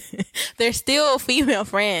 They're still female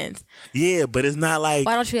friends. Yeah, but it's not like.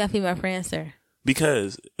 Why don't you have female friends, sir?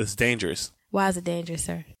 Because it's dangerous. Why is it dangerous,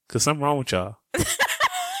 sir? Because something wrong with y'all.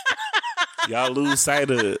 Y'all lose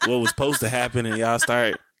sight of what was supposed to happen, and y'all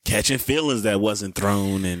start catching feelings that wasn't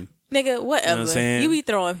thrown. And nigga, whatever. You know what I'm saying? You be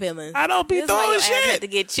throwing feelings. I don't be throwing shit. To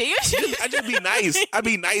get you. I just be nice. I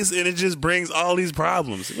be nice, and it just brings all these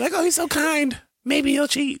problems. Like, oh, he's so kind. Maybe he'll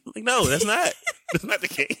cheat. Like, no, that's not. That's not the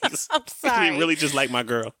case. I'm sorry. He really just like my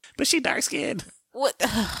girl, but she dark skinned. What?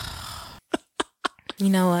 You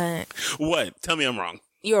know what? What? Tell me I'm wrong.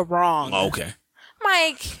 You're wrong. Oh, okay.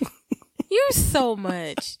 Mike, you're so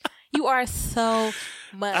much. You are so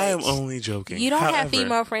much. I am only joking. You don't have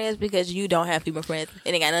female friends because you don't have female friends.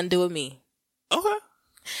 It ain't got nothing to do with me. Okay.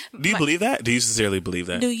 Do you believe that? Do you sincerely believe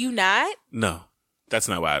that? Do you not? No. That's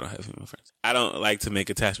not why I don't have female friends. I don't like to make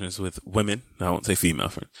attachments with women. I won't say female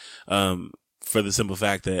friends. For the simple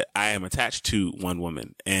fact that I am attached to one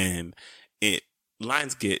woman, and it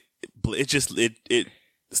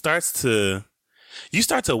starts to, you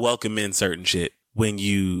start to welcome in certain shit when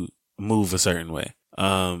you move a certain way.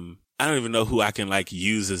 I don't even know who I can like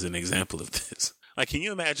use as an example of this. Like, can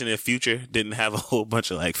you imagine if Future didn't have a whole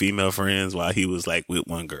bunch of like female friends while he was like with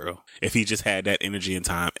one girl? If he just had that energy and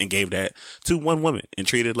time and gave that to one woman and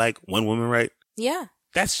treated like one woman right? Yeah.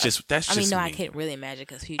 That's just I mean, no, me. I can't really imagine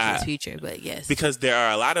because Future is Future, but yes. Because there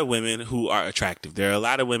are a lot of women who are attractive. There are a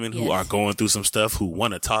lot of women who are going through some stuff, who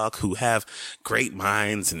want to talk, who have great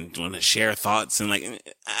minds and want to share thoughts and like.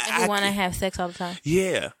 I want to have sex all the time.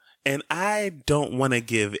 Yeah. And I don't want to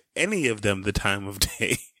give any of them the time of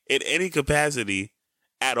day in any capacity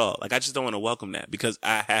at all. Like, I just don't want to welcome that because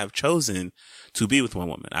I have chosen to be with one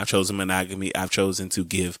woman. I've chosen monogamy. I've chosen to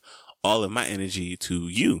give all of my energy to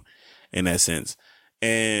you in that sense.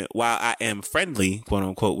 And while I am friendly, quote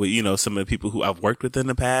unquote, with, you know, some of the people who I've worked with in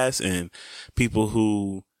the past and people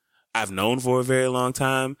who I've known for a very long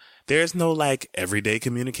time, there's no like everyday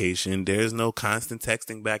communication. There's no constant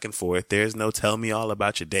texting back and forth. There's no tell me all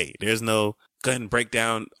about your day. There's no go ahead and break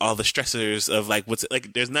down all the stressors of like what's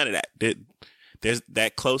like. There's none of that. There's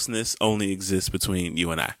that closeness only exists between you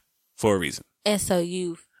and I for a reason. And so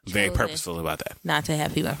you've very purposeful about that. Not to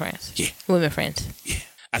have female friends. Yeah. Women friends. Yeah.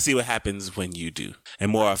 I see what happens when you do. And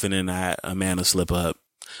more often than not, a man will slip up.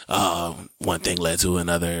 One thing led to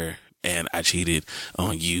another. And I cheated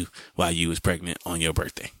on you while you was pregnant on your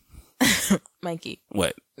birthday. Mikey.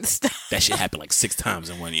 What? Stop. That shit happened like 6 times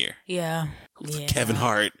in 1 year. Yeah. Kevin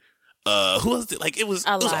Hart. Who else? Like it was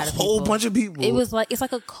a whole bunch of people. It's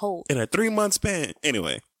like a cult in a 3-month span.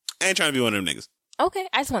 Anyway, I ain't trying to be one of them niggas. Okay,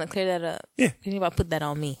 I just want to clear that up. Yeah, you about to put that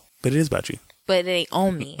on me. But it is about you. But it ain't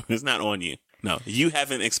on me. It's not on you. No, you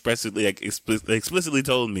haven't explicitly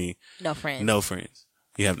told me. No friends. No friends.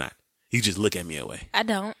 You have not. You just look at me away. I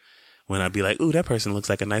don't. When I be like, ooh, that person looks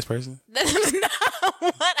like a nice person. That's not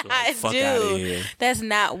what I fuck do. Outta here. That's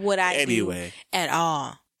not what I do at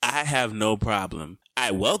all. I have no problem.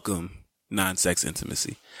 I welcome non-sex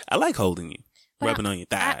intimacy. I like holding you, rubbing on your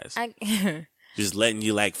thighs, just letting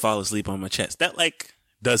you like fall asleep on my chest. That like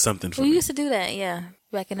does something for me. We used to do that, yeah,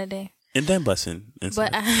 back in the day. And then busting. But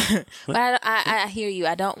I hear you.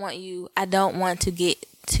 I don't want to get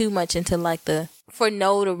too much into like for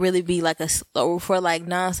no to really be like or for like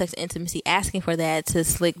non-sex intimacy, asking for that to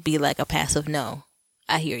slick be like a passive no.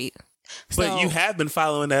 I hear you. But you have been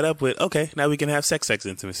following that up with, okay, now we can have sex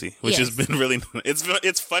intimacy, which has been really,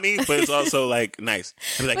 it's funny, but it's also like nice.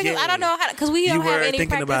 Like, because I don't know how, because we don't have any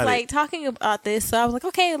practice like talking about this. So I was like,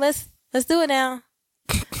 okay, let's do it now.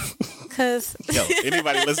 Cause yo,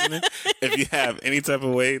 anybody listening, if you have any type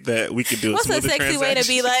of way that we could do what's a sexy way to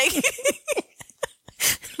be like,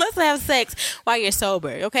 let's have sex while you're sober.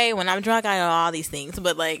 Okay. When I'm drunk, I know all these things,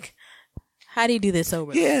 but like, how do you do this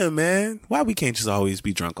sober? Yeah, man. Why we can't just always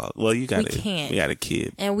be drunk all? Well, you got it. We can't. We got a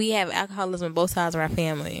kid, and we have alcoholism on both sides of our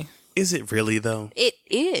family. Is it really though? It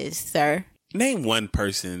is, sir. Name one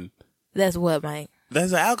person. That's what, Mike.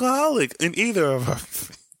 That's an alcoholic in either of our.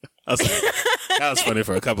 That was funny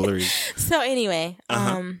for a couple of reasons. So anyway,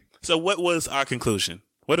 so what was our conclusion?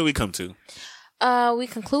 What did we come to? We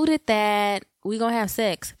concluded that we gonna have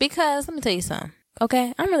sex because let me tell you something.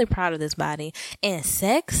 Okay, I'm really proud of this body. And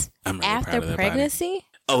sex I'm really after proud of that pregnancy.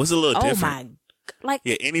 Oh, it's a little Oh different.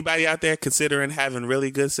 Yeah, anybody out there considering having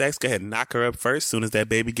really good sex, go ahead and knock her up first. Soon as that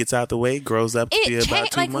baby gets out the way, grows up to be about 2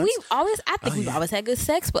 months. I think we've always had good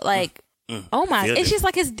sex, but like, oh my, it's just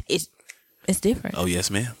like it's different. Oh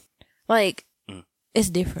yes, ma'am. Like, it's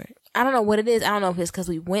different. I don't know what it is. I don't know if it's because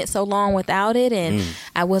we went so long without it, and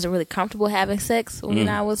I wasn't really comfortable having sex when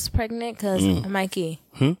I was pregnant. Because Mikey,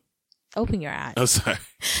 open your eyes. I'm sorry.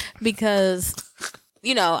 Because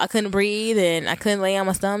I couldn't breathe and I couldn't lay on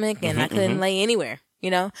my stomach and I couldn't lay anywhere.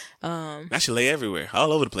 I should lay everywhere,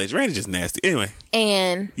 all over the place. Randy's just nasty. Anyway,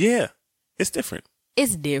 and yeah, it's different.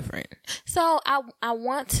 It's different. So I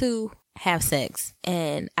want to have sex,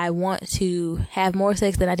 and I want to have more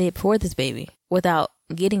sex than I did before this baby without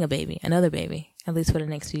getting another baby, at least for the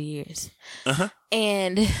next few years.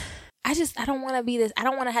 And I don't want to be this. I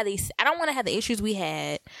don't want to have the issues we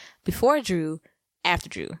had before Drew, after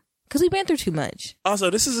Drew, because we've been through too much. Also,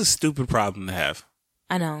 this is a stupid problem to have.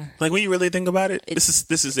 I know. Like, when you really think about it,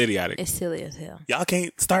 this is idiotic. It's silly as hell. Y'all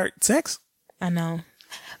can't start sex? I know.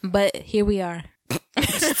 But here we are.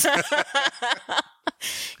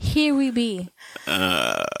 Here we be.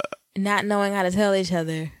 Not knowing how to tell each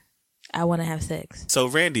other, I want to have sex. So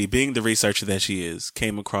Randy, being the researcher that she is,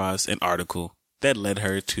 came across an article that led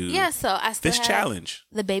her to this challenge.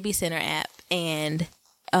 The Baby Center app, and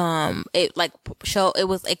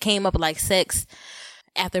it came up like sex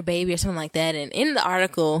after baby or something like that. And in the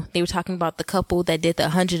article, they were talking about the couple that did the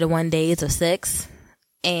 101 days of sex,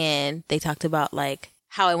 and they talked about like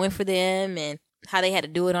how it went for them and how they had to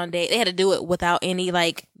do it on day. They had to do it without any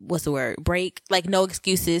break, like no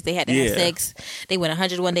excuses. They had to have sex. They went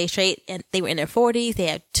 101 days straight, and they were in their 40s. They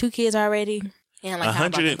had 2 kids already. And like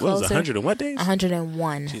 100, what was it, 101 days?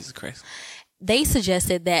 101. Jesus Christ. They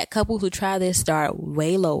suggested that couples who try this start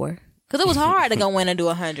way lower. Because it was hard to go in and do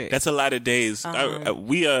 100. That's a lot of days.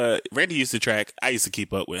 Randy used to track. I used to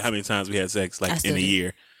keep up with how many times we had sex, like in a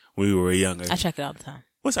year when we were younger. I track it all the time.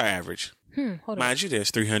 What's our average? Hold on. Mind you, there's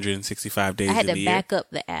 365 days in the year. I had to back up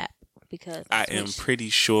the app because I am pretty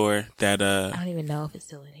sure that I don't even know if it's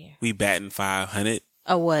still in here. We batting 500.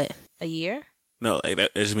 Oh, what? A year? No, like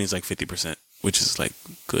that. It just means like 50%, which is like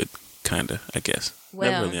good, kinda, I guess. Well,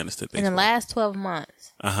 never really understood baseball. In the last 12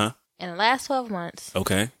 months. In the last 12 months.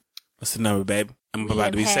 Okay. What's the number, babe? I'm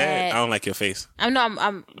about to be sad. I don't like your face.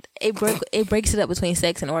 It breaks it up between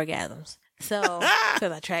sex and orgasms. So,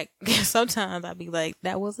 because I track, sometimes I'll be like,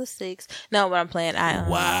 that was a 6. No, but I'm playing.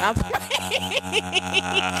 Wow.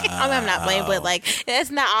 I'm not playing, but like, that's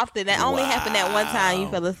not often. That only happened that one time you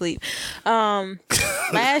fell asleep.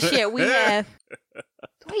 Last year we have,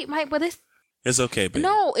 wait, Mike, but it's okay, baby.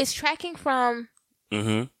 No, it's tracking from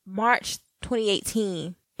March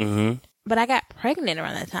 2018. But I got pregnant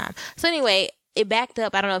around that time. So anyway, it backed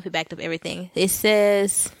up. I don't know if it backed up everything. It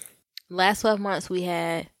says last 12 months we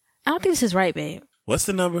had, I don't think this is right, babe. What's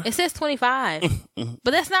the number? It says 25.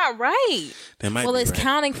 But that's not right. That might well, be it's right.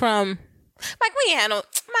 Counting from, Mike, we ain't had no,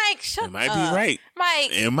 Mike, shut up. It might be right. Mike.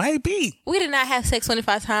 It might be. We did not have sex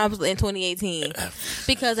 25 times in 2018.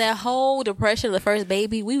 Because that whole depression of the first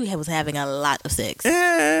baby, we was having a lot of sex.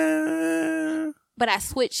 But I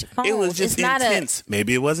switched phones. It was just intense.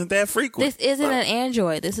 Maybe it wasn't that frequent. This isn't an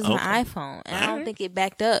Android. This is my iPhone. And I don't think it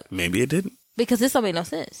backed up. Maybe it didn't. Because this don't make no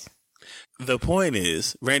sense. The point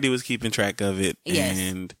is, Randy was keeping track of it. Yes.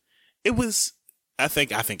 And it was, I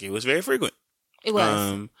think it was very frequent. It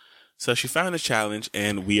was. So she found a challenge,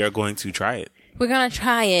 and we are going to try it. We're going to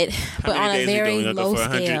try it, but on a very low for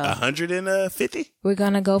scale. 150? We're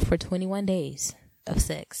going to go for 21 days of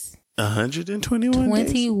sex. 121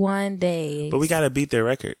 21 days. But we got to beat their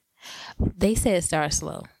record. They said start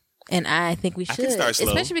slow. And I think we should. I can start slow.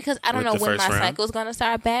 Especially because I don't know when my cycle is going to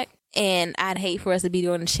start back. And I'd hate for us to be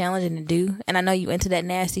doing the challenge and to do. And I know you into that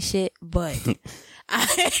nasty shit, but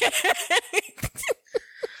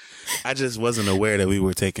I just wasn't aware that we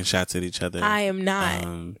were taking shots at each other. I am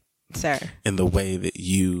not, sir. In the way that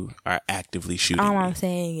you are actively shooting. All I'm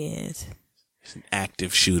saying is, there's an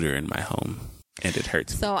active shooter in my home, and it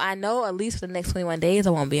hurts. So I know at least for the next 21 days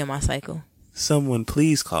I won't be on my cycle. Someone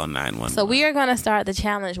please call 911. So we are going to start the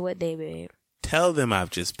challenge. What day, babe? Tell them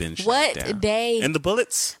I've just been shot what down. Day? And the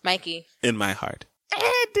bullets? Mikey. In my heart.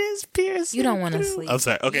 And this piercing. You don't want to sleep. I'm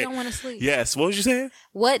sorry. Okay. You don't want to sleep. Yes. What was you saying?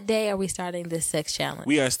 What day are we starting this sex challenge?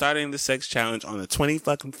 We are starting the sex challenge on the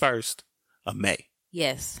 21st of May.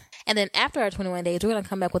 Yes. And then after our 21 days, we're going to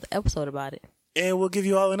come back with an episode about it. And we'll give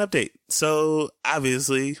you all an update. So,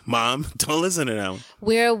 obviously, Mom, don't listen to that one.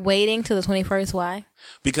 We're waiting till the 21st. Why?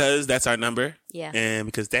 Because that's our number. Yeah. And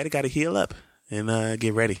because Daddy got to heal up and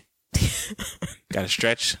get ready. Got to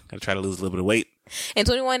stretch. Got to try to lose a little bit of weight. In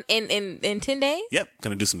 21 in 10 days? Yep.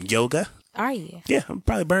 Gonna do some yoga. Are you? Yeah, I'm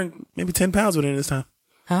probably burn maybe 10 pounds within this time.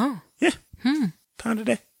 Oh. Yeah. Pound a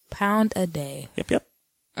day. Pound a day. Yep.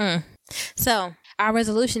 So our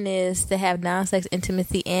resolution is to have non-sex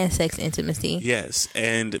intimacy and sex intimacy. Yes.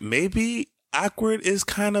 And maybe awkward is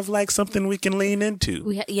kind of like something we can lean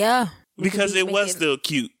into. Yeah. Because it was still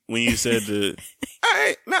cute when you said the, all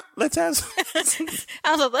right, now let's have some.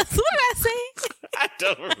 I was like, what did I say? I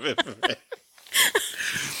don't remember that.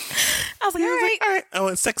 I was like, All right. I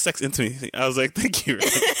went sex intimacy. I was like, thank you.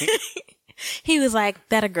 He was like,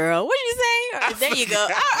 that a girl. What'd you say? Or, there you go.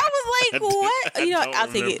 I was like, what? You know, I'll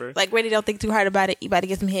take it. Like, Randy, don't think too hard about it. You about to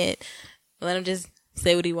get some head. Let him just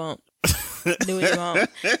say what he want. Do what he want.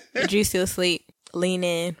 Drew still asleep. Lean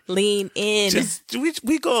in. We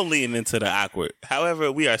go lean into the awkward.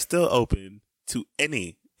 However, we are still open to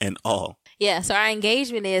any and all. Yeah, so our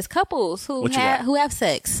engagement is couples who have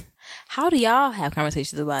sex. How do y'all have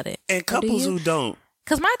conversations about it? And couples who don't.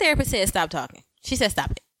 Because my therapist said stop talking. She said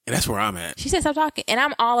stop it. And that's where I'm at. She said stop talking. And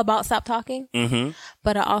I'm all about stop talking. Mm-hmm.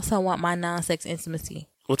 But I also want my non-sex intimacy.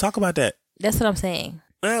 We'll talk about that. That's what I'm saying.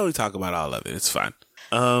 Well, we talk about all of it. It's fine.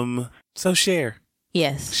 So share.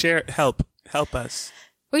 Yes. Share. Help us.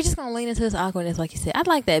 We're just going to lean into this awkwardness like you said. I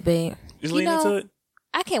like that, babe. Just lean into it?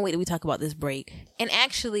 I can't wait till we talk about this break. And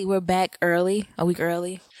actually, we're back early, a week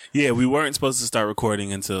early. Yeah, we weren't supposed to start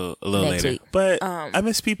recording until a little Next later. week. But I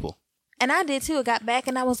miss people. And I did too. I got back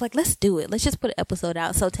and I was like, let's do it. Let's just put an episode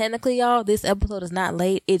out. So technically, y'all, this episode is not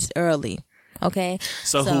late. It's early. Okay?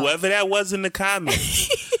 So whoever that was in the comments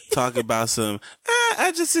talk about some,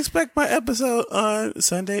 I just expect my episode on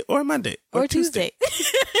Sunday or Monday or Tuesday.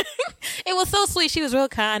 It was so sweet. She was real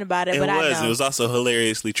kind about it. But I know. It was also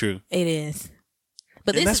hilariously true. It is.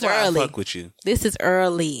 But and this is why early. I fuck with you. This is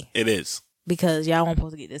early. It is. Because y'all won't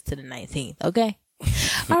supposed to get this to the 19th. Okay?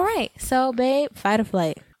 All right. So, babe, fight or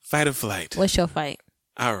flight? Fight or flight. What's your fight?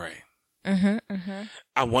 All right.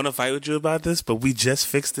 I want to fight with you about this, but we just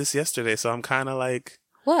fixed this yesterday, so I'm kind of like...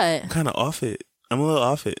 What? I'm kind of off it. I'm a little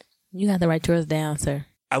off it. You have to write yours down, sir.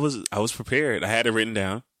 I was prepared. I had it written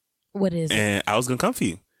down. What is it? And I was going to come for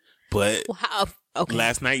you. But okay.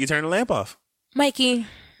 Last night you turned the lamp off. Mikey,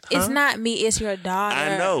 it's not me. It's your daughter.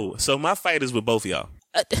 I know. So my fight is with both of y'all.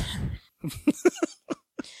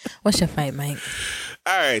 What's your fight, Mike?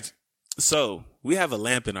 All right. So we have a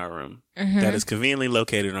lamp in our room that is conveniently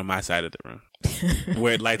located on my side of the room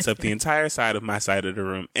where it lights up the entire side of my side of the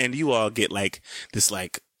room. And you all get like this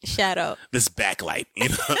shadow, this backlight, you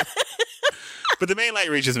know, but the main light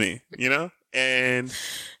reaches me, you know, and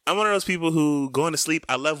I'm one of those people who going to sleep.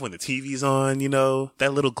 I love when the TV's on, you know,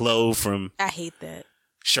 that little glow from I hate that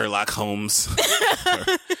Sherlock Holmes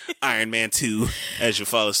or Iron Man 2 as you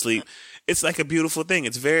fall asleep. It's like a beautiful thing.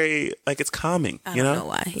 It's very it's calming, you know? I don't know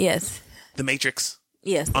why. Yes. The Matrix.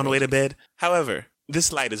 Yes. On the way to bed. However,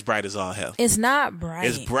 this light is bright as all hell. It's not bright.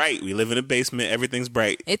 It's bright. We live in a basement. Everything's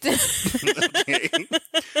bright. Okay.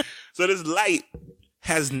 So this light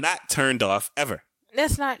has not turned off ever.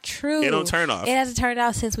 That's not true. It don't turn off. It hasn't turned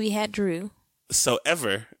off since we had Drew. So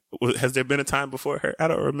ever. Has there been a time before her? I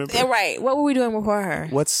don't remember. Right. What were we doing before her?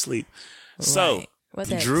 What's sleep? Right.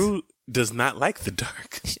 So Drew does not like the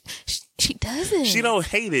dark. She doesn't. She don't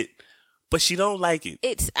hate it, but she don't like it.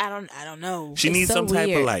 I don't know. She needs some type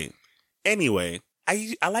of light. Anyway,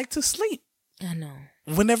 I like to sleep. I know.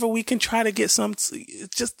 Whenever we can try to get some,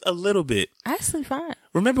 just a little bit. I sleep fine.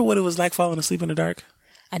 Remember what it was like falling asleep in the dark?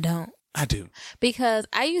 I don't. I do. Because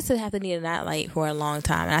I used to have to need a nightlight for a long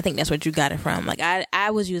time. And I think that's what you got it from. Like,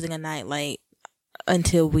 I was using a nightlight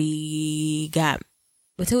until we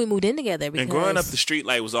moved in together. Because, and growing up, the street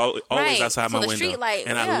light was always outside my window. Street light,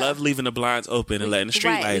 and I loved leaving the blinds open and letting the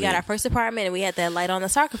street light in. We got our first apartment and we had that light on the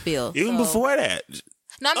soccer field. Even before that.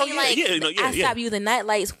 No, I mean, I stopped using night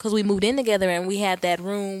lights because we moved in together and we had that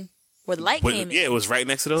room where the light came in. Yeah, it was right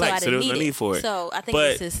next to the light, so there was no need for it. So I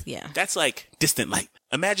think that's like distant light.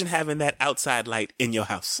 Imagine having that outside light in your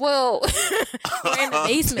house. Well, we're in the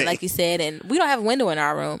basement, like you said, and we don't have a window in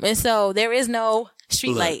our room. And so there is no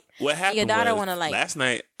street light. What happened your daughter want to light. Last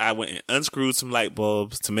night, I went and unscrewed some light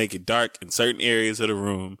bulbs to make it dark in certain areas of the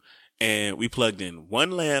room. And we plugged in one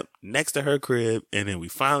lamp next to her crib, and then we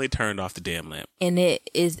finally turned off the damn lamp. And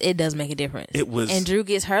it does make a difference. It was and Drew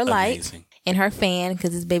gets her light and her fan because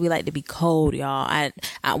this baby like to be cold, y'all. I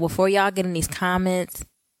before y'all get in these comments,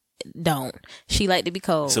 don't. She like to be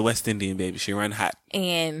cold. It's a West Indian baby. She run hot,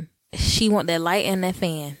 and she want that light and that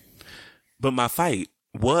fan. But my fight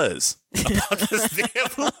was about this damn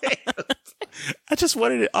lamp. I just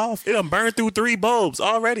wanted it off. It done burned through 3 bulbs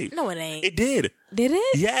already. No, it ain't. It did. Did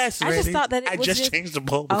it? Yes, I just thought that it was I just changed the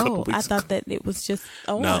bulb a couple weeks ago. I thought that it was just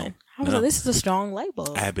on. No. I was like, this is a strong light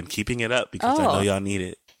bulb. I have been keeping it up because I know y'all need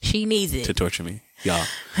it. She needs it to torture me, y'all.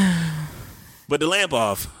 But the lamp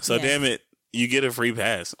off, so damn it, you get a free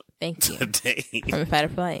pass. Thank you. Today. From Fight or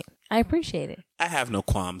Flight. I appreciate it. I have no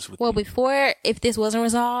qualms with Well, before, if this wasn't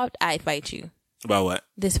resolved, I'd fight you. About what?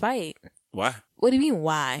 This fight. Why? What do you mean,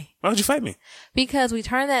 why? Why would you fight me? Because we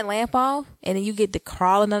turn that lamp off, and then you get to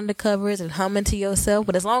crawling under the covers and humming to yourself.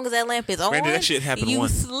 But as long as that lamp is on, Randy, that shit happened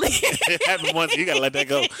once. Sleep. It happened once. You gotta let that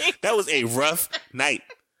go. That was a rough night.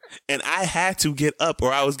 And I had to get up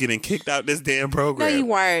or I was getting kicked out this damn program. No, you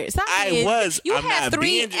weren't. Stop I being, was. You I'm had not 3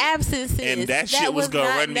 being, absences. and that shit was gonna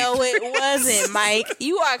run me. No, it wasn't, Mike.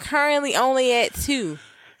 You are currently only at 2.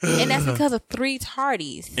 And that's because of 3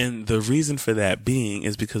 tardies. And the reason for that being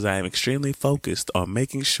is because I am extremely focused on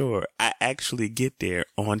making sure I actually get there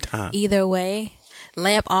on time. Either way,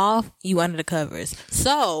 lamp off, you under the covers.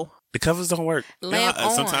 So the covers don't work. Lamp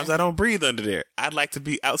on. Sometimes I don't breathe under there. I'd like to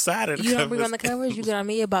be outside of the covers. You don't breathe on the covers? You get on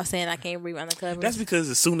me about saying I can't breathe on the covers? That's because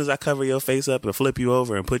as soon as I cover your face up and flip you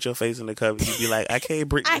over and put your face in the covers, you'd be like, I can't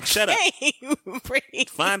breathe. Shut up. Breathe.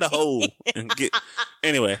 Find a hole and get.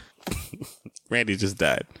 Anyway, Randy just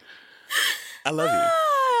died. I love you.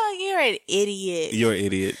 Oh, you're an idiot. You're an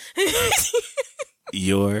idiot.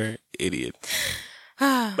 You're an idiot.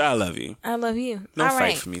 But I love you. I love you. No All fight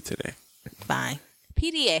right. for me today. Fine.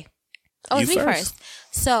 PDA. Oh, You it's me first.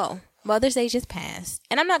 first. So, Mother's Day just passed.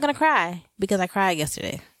 And I'm not going to cry because I cried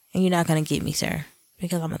yesterday. And you're not going to get me, sir,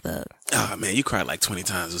 because I'm a thug. Oh, man, you cried like 20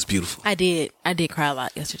 times. It was beautiful. I did. I did cry a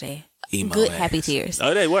lot yesterday. Emo Good, ass. happy tears.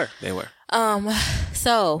 Oh, they were. They were.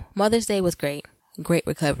 So, Mother's Day was great. Great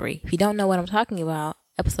recovery. If you don't know what I'm talking about,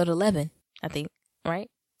 episode 11, I think, right?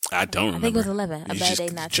 I don't remember. I think it was 11. A You bad just day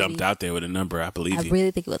not to jumped be. out there with a number. I believe I you.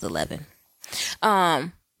 really think it was 11.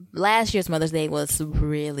 Last year's Mother's Day was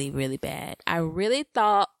really, really bad. I really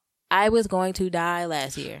thought I was going to die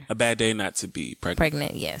last year. A bad day not to be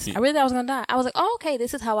pregnant. Yes. Yeah. I really thought I was going to die. I was like, oh, okay,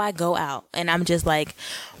 this is how I go out. And I'm just like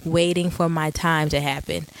waiting for my time to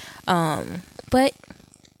happen. But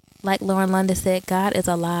like Lauren London said, God is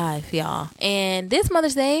alive, y'all. And this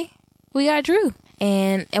Mother's Day, we got Drew.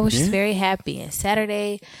 And I was just very happy. And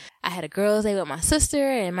Saturday, I had a girls' day with my sister,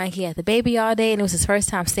 and Mikey had the baby all day, and it was his first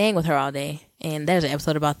time staying with her all day. And there's an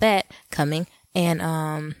episode about that coming. And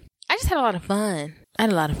I just had a lot of fun. I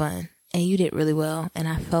had a lot of fun. And you did really well. And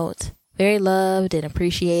I felt very loved and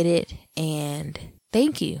appreciated. And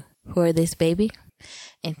thank you for this baby.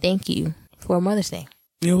 And thank you for Mother's Day.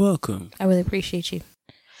 You're welcome. I really appreciate you.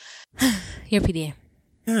 Your PDA.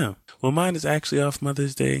 Yeah. Well, mine is actually off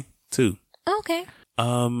Mother's Day, too. Okay.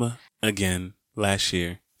 Again, last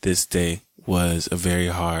year, this day was a very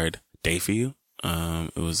hard day for you.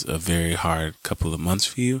 It was a very hard couple of months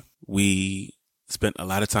for you. We spent a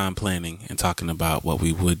lot of time planning and talking about what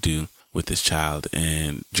we would do with this child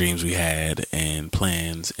and dreams we had and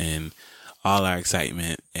plans and all our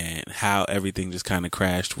excitement, and how everything just kind of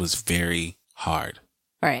crashed was very hard.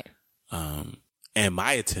 Right. And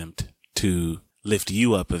my attempt to lift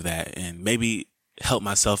you up of that and maybe help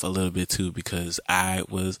myself a little bit too, because I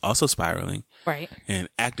was also spiraling. Right. And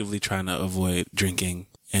actively trying to avoid drinking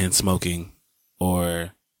and smoking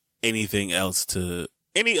or anything else, to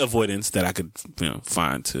any avoidance that I could,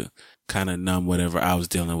 find to kind of numb whatever I was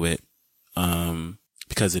dealing with.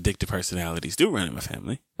 Because addictive personalities do run in my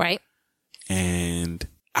family. Right. And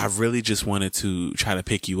I really just wanted to try to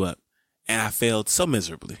pick you up, and I failed so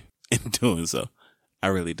miserably in doing so. I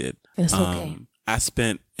really did. It's okay. I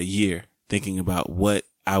spent a year thinking about what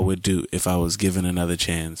I would do if I was given another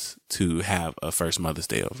chance to have a first Mother's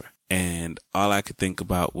Day over. And all I could think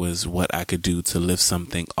about was what I could do to lift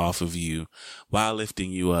something off of you while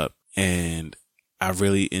lifting you up. And I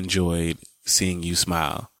really enjoyed seeing you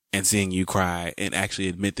smile and seeing you cry and actually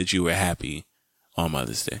admit that you were happy on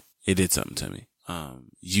Mother's Day. It did something to me.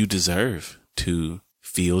 You deserve to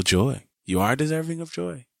feel joy. You are deserving of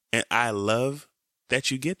joy. And I love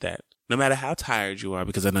that you get that. No matter how tired you are,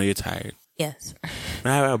 because I know you're tired. Yes.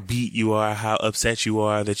 No matter how beat you are, how upset you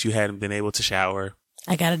are that you hadn't been able to shower.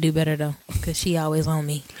 I gotta do better though, because she always on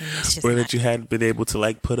me. And it's just Or that you hadn't been able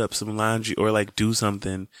to put up some laundry or do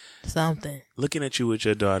something. something. Looking at you with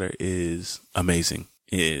your daughter is amazing.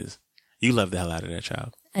 It is. You love the hell out of that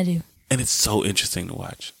child. I do. And it's so interesting to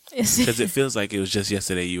watch. Because it feels like it was just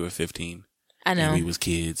yesterday you were 15. I know. And we was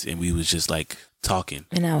kids and we was just talking.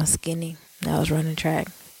 And I was skinny. I was running track.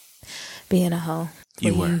 Being a hoe.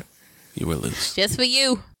 You were. You were loose. Just for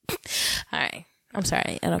you. All right. I'm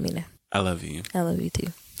sorry. I don't mean that. I love you. I love you too.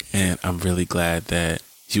 And I'm really glad that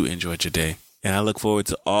you enjoyed your day. And I look forward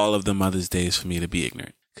to all of the Mother's Days for me to be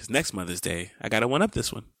ignorant. Because next Mother's Day, I got to one up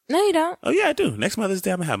this one. No, you don't. Oh, yeah, I do. Next Mother's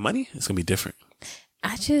Day, I'm going to have money. It's going to be different.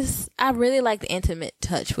 I really like the intimate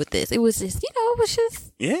touch with this. It was just,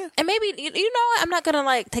 Yeah. and maybe, I'm not going to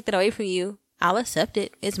like take that away from you. I'll accept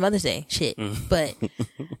it. It's Mother's Day. Shit. But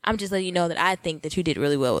I'm just letting you know that I think that you did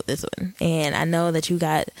really well with this one. And I know that you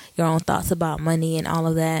got your own thoughts about money and all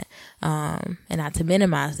of that. And not to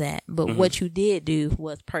minimize that, but what you did do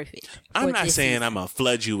was perfect. I'm not saying I'm going to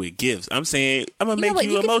flood you with gifts. I'm saying I'm going to make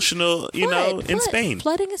you emotional, in Spain.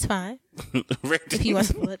 Flooding is fine. If you want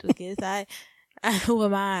to flood with gifts, who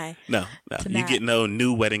am I? No. You get no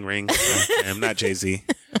new wedding ring. I'm not Jay-Z.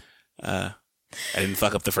 I didn't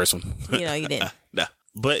fuck up the first one. You didn't. No.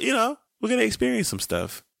 But, we're going to experience some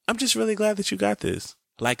stuff. I'm just really glad that you got this.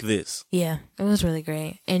 Like this. Yeah, it was really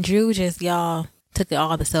great. And Drew y'all took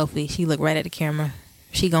all the selfies. She looked right at the camera.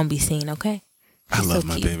 She going to be seen, okay? She's I love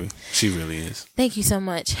my baby. She really is. Thank you so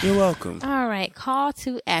much. You're welcome. All right, call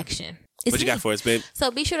to action. What you got for us, babe?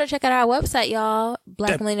 So be sure to check out our website, y'all.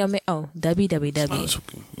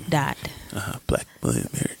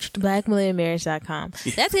 blackmillennialmarriage.com.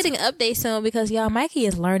 Yes. That's getting an update soon because y'all, Mikey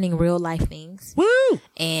is learning real life things. Woo!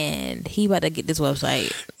 And he about to get this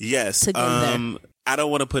website. Yes. I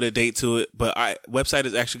don't want to put a date to it, but our website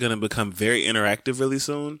is actually going to become very interactive really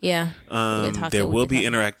soon. Yeah. There will be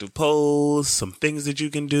interactive polls, some things that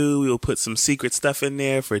you can do. We'll put some secret stuff in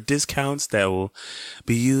there for discounts that will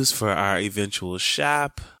be used for our eventual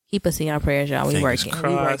shop. Keep us in our prayers, y'all. We're working. We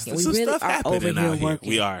really are over here working.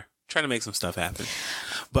 We are trying to make some stuff happen.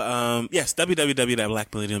 But yes,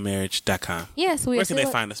 www.blackmillennialmarriage.com. Yes, where can they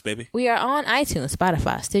find us, baby? We are on iTunes,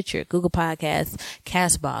 Spotify, Stitcher, Google Podcasts,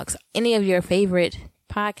 Castbox, any of your favorite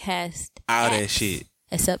podcast all apps, that shit,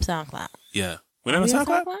 except SoundCloud. Yeah, we're not on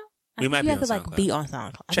SoundCloud. We might be on SoundCloud. Be on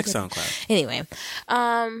SoundCloud. Check SoundCloud. Anyway,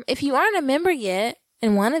 if you aren't a member yet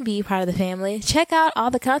and want to be part of the family, check out all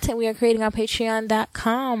the content we are creating on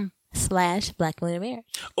Patreon.com/BlackMillennialMarriage.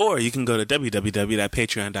 Or you can go to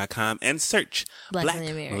www.patreon.com and search Black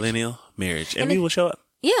Millennial Marriage. And we will show up.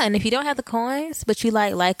 Yeah, and if you don't have the coins, but you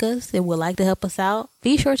like us and would like to help us out,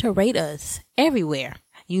 be sure to rate us everywhere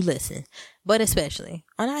you listen, but especially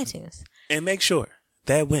on iTunes. And make sure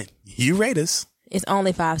that when you rate us, it's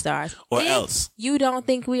only 5 stars. Or if else you don't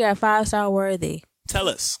think we are 5-star worthy, tell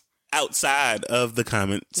us outside of the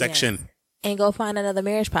comment section. Yes. And go find another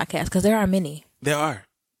marriage podcast because there are many. There are.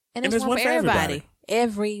 And there's one for everybody.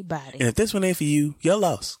 Everybody. And if this one ain't for you, you're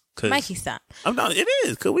lost. Mikey, stop. I'm not. It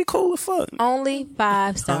is because we cool as fuck. Only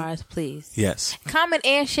 5 stars, please. Yes. Comment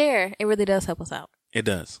and share. It really does help us out. It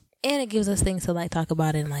does. And it gives us things to talk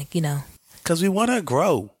about and because we want to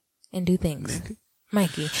grow and do things.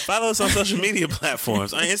 Mikey. Follow us on social media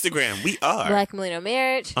platforms. On Instagram, we are Black Millennial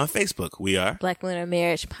Marriage. On Facebook, we are Black Millennial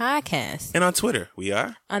Marriage Podcast. And on Twitter, we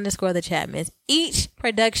are _the Chapmans. Each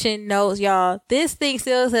production knows, y'all, this thing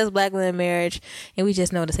still says Black Millennial Marriage, and we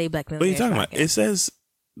just know to say Black Millennial Marriage. What are you talking about? It says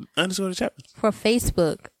 _the Chapmans. For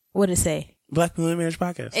Facebook, what did it say? Black Millennial Marriage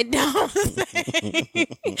Podcast. It don't say.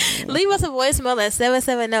 Leave us a voicemail at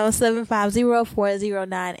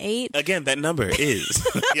 770-750-4098. Again, that number is.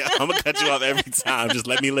 Yeah, I'm going to cut you off every time. Just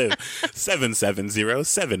let me live.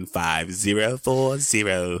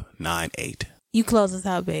 770-750-4098. You close us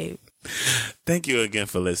out, babe. Thank you again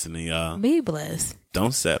for listening, y'all. Be blessed.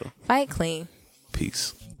 Don't settle. Fight clean.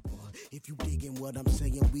 Peace. If you digging what I'm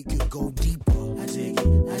saying, we could go deeper. I dig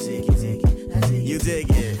it, I dig it, dig it, I dig it. You dig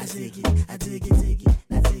it, I dig it, I dig it, dig it,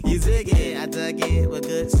 I dig it. You dig it, I dug it, we're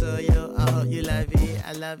good, so yo, I hope you love it,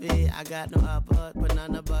 I love it. I got no upper, but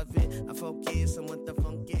none above it. I focus on what the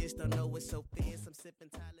funk is, don't know what's so fierce, I'm sipping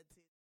Tyler.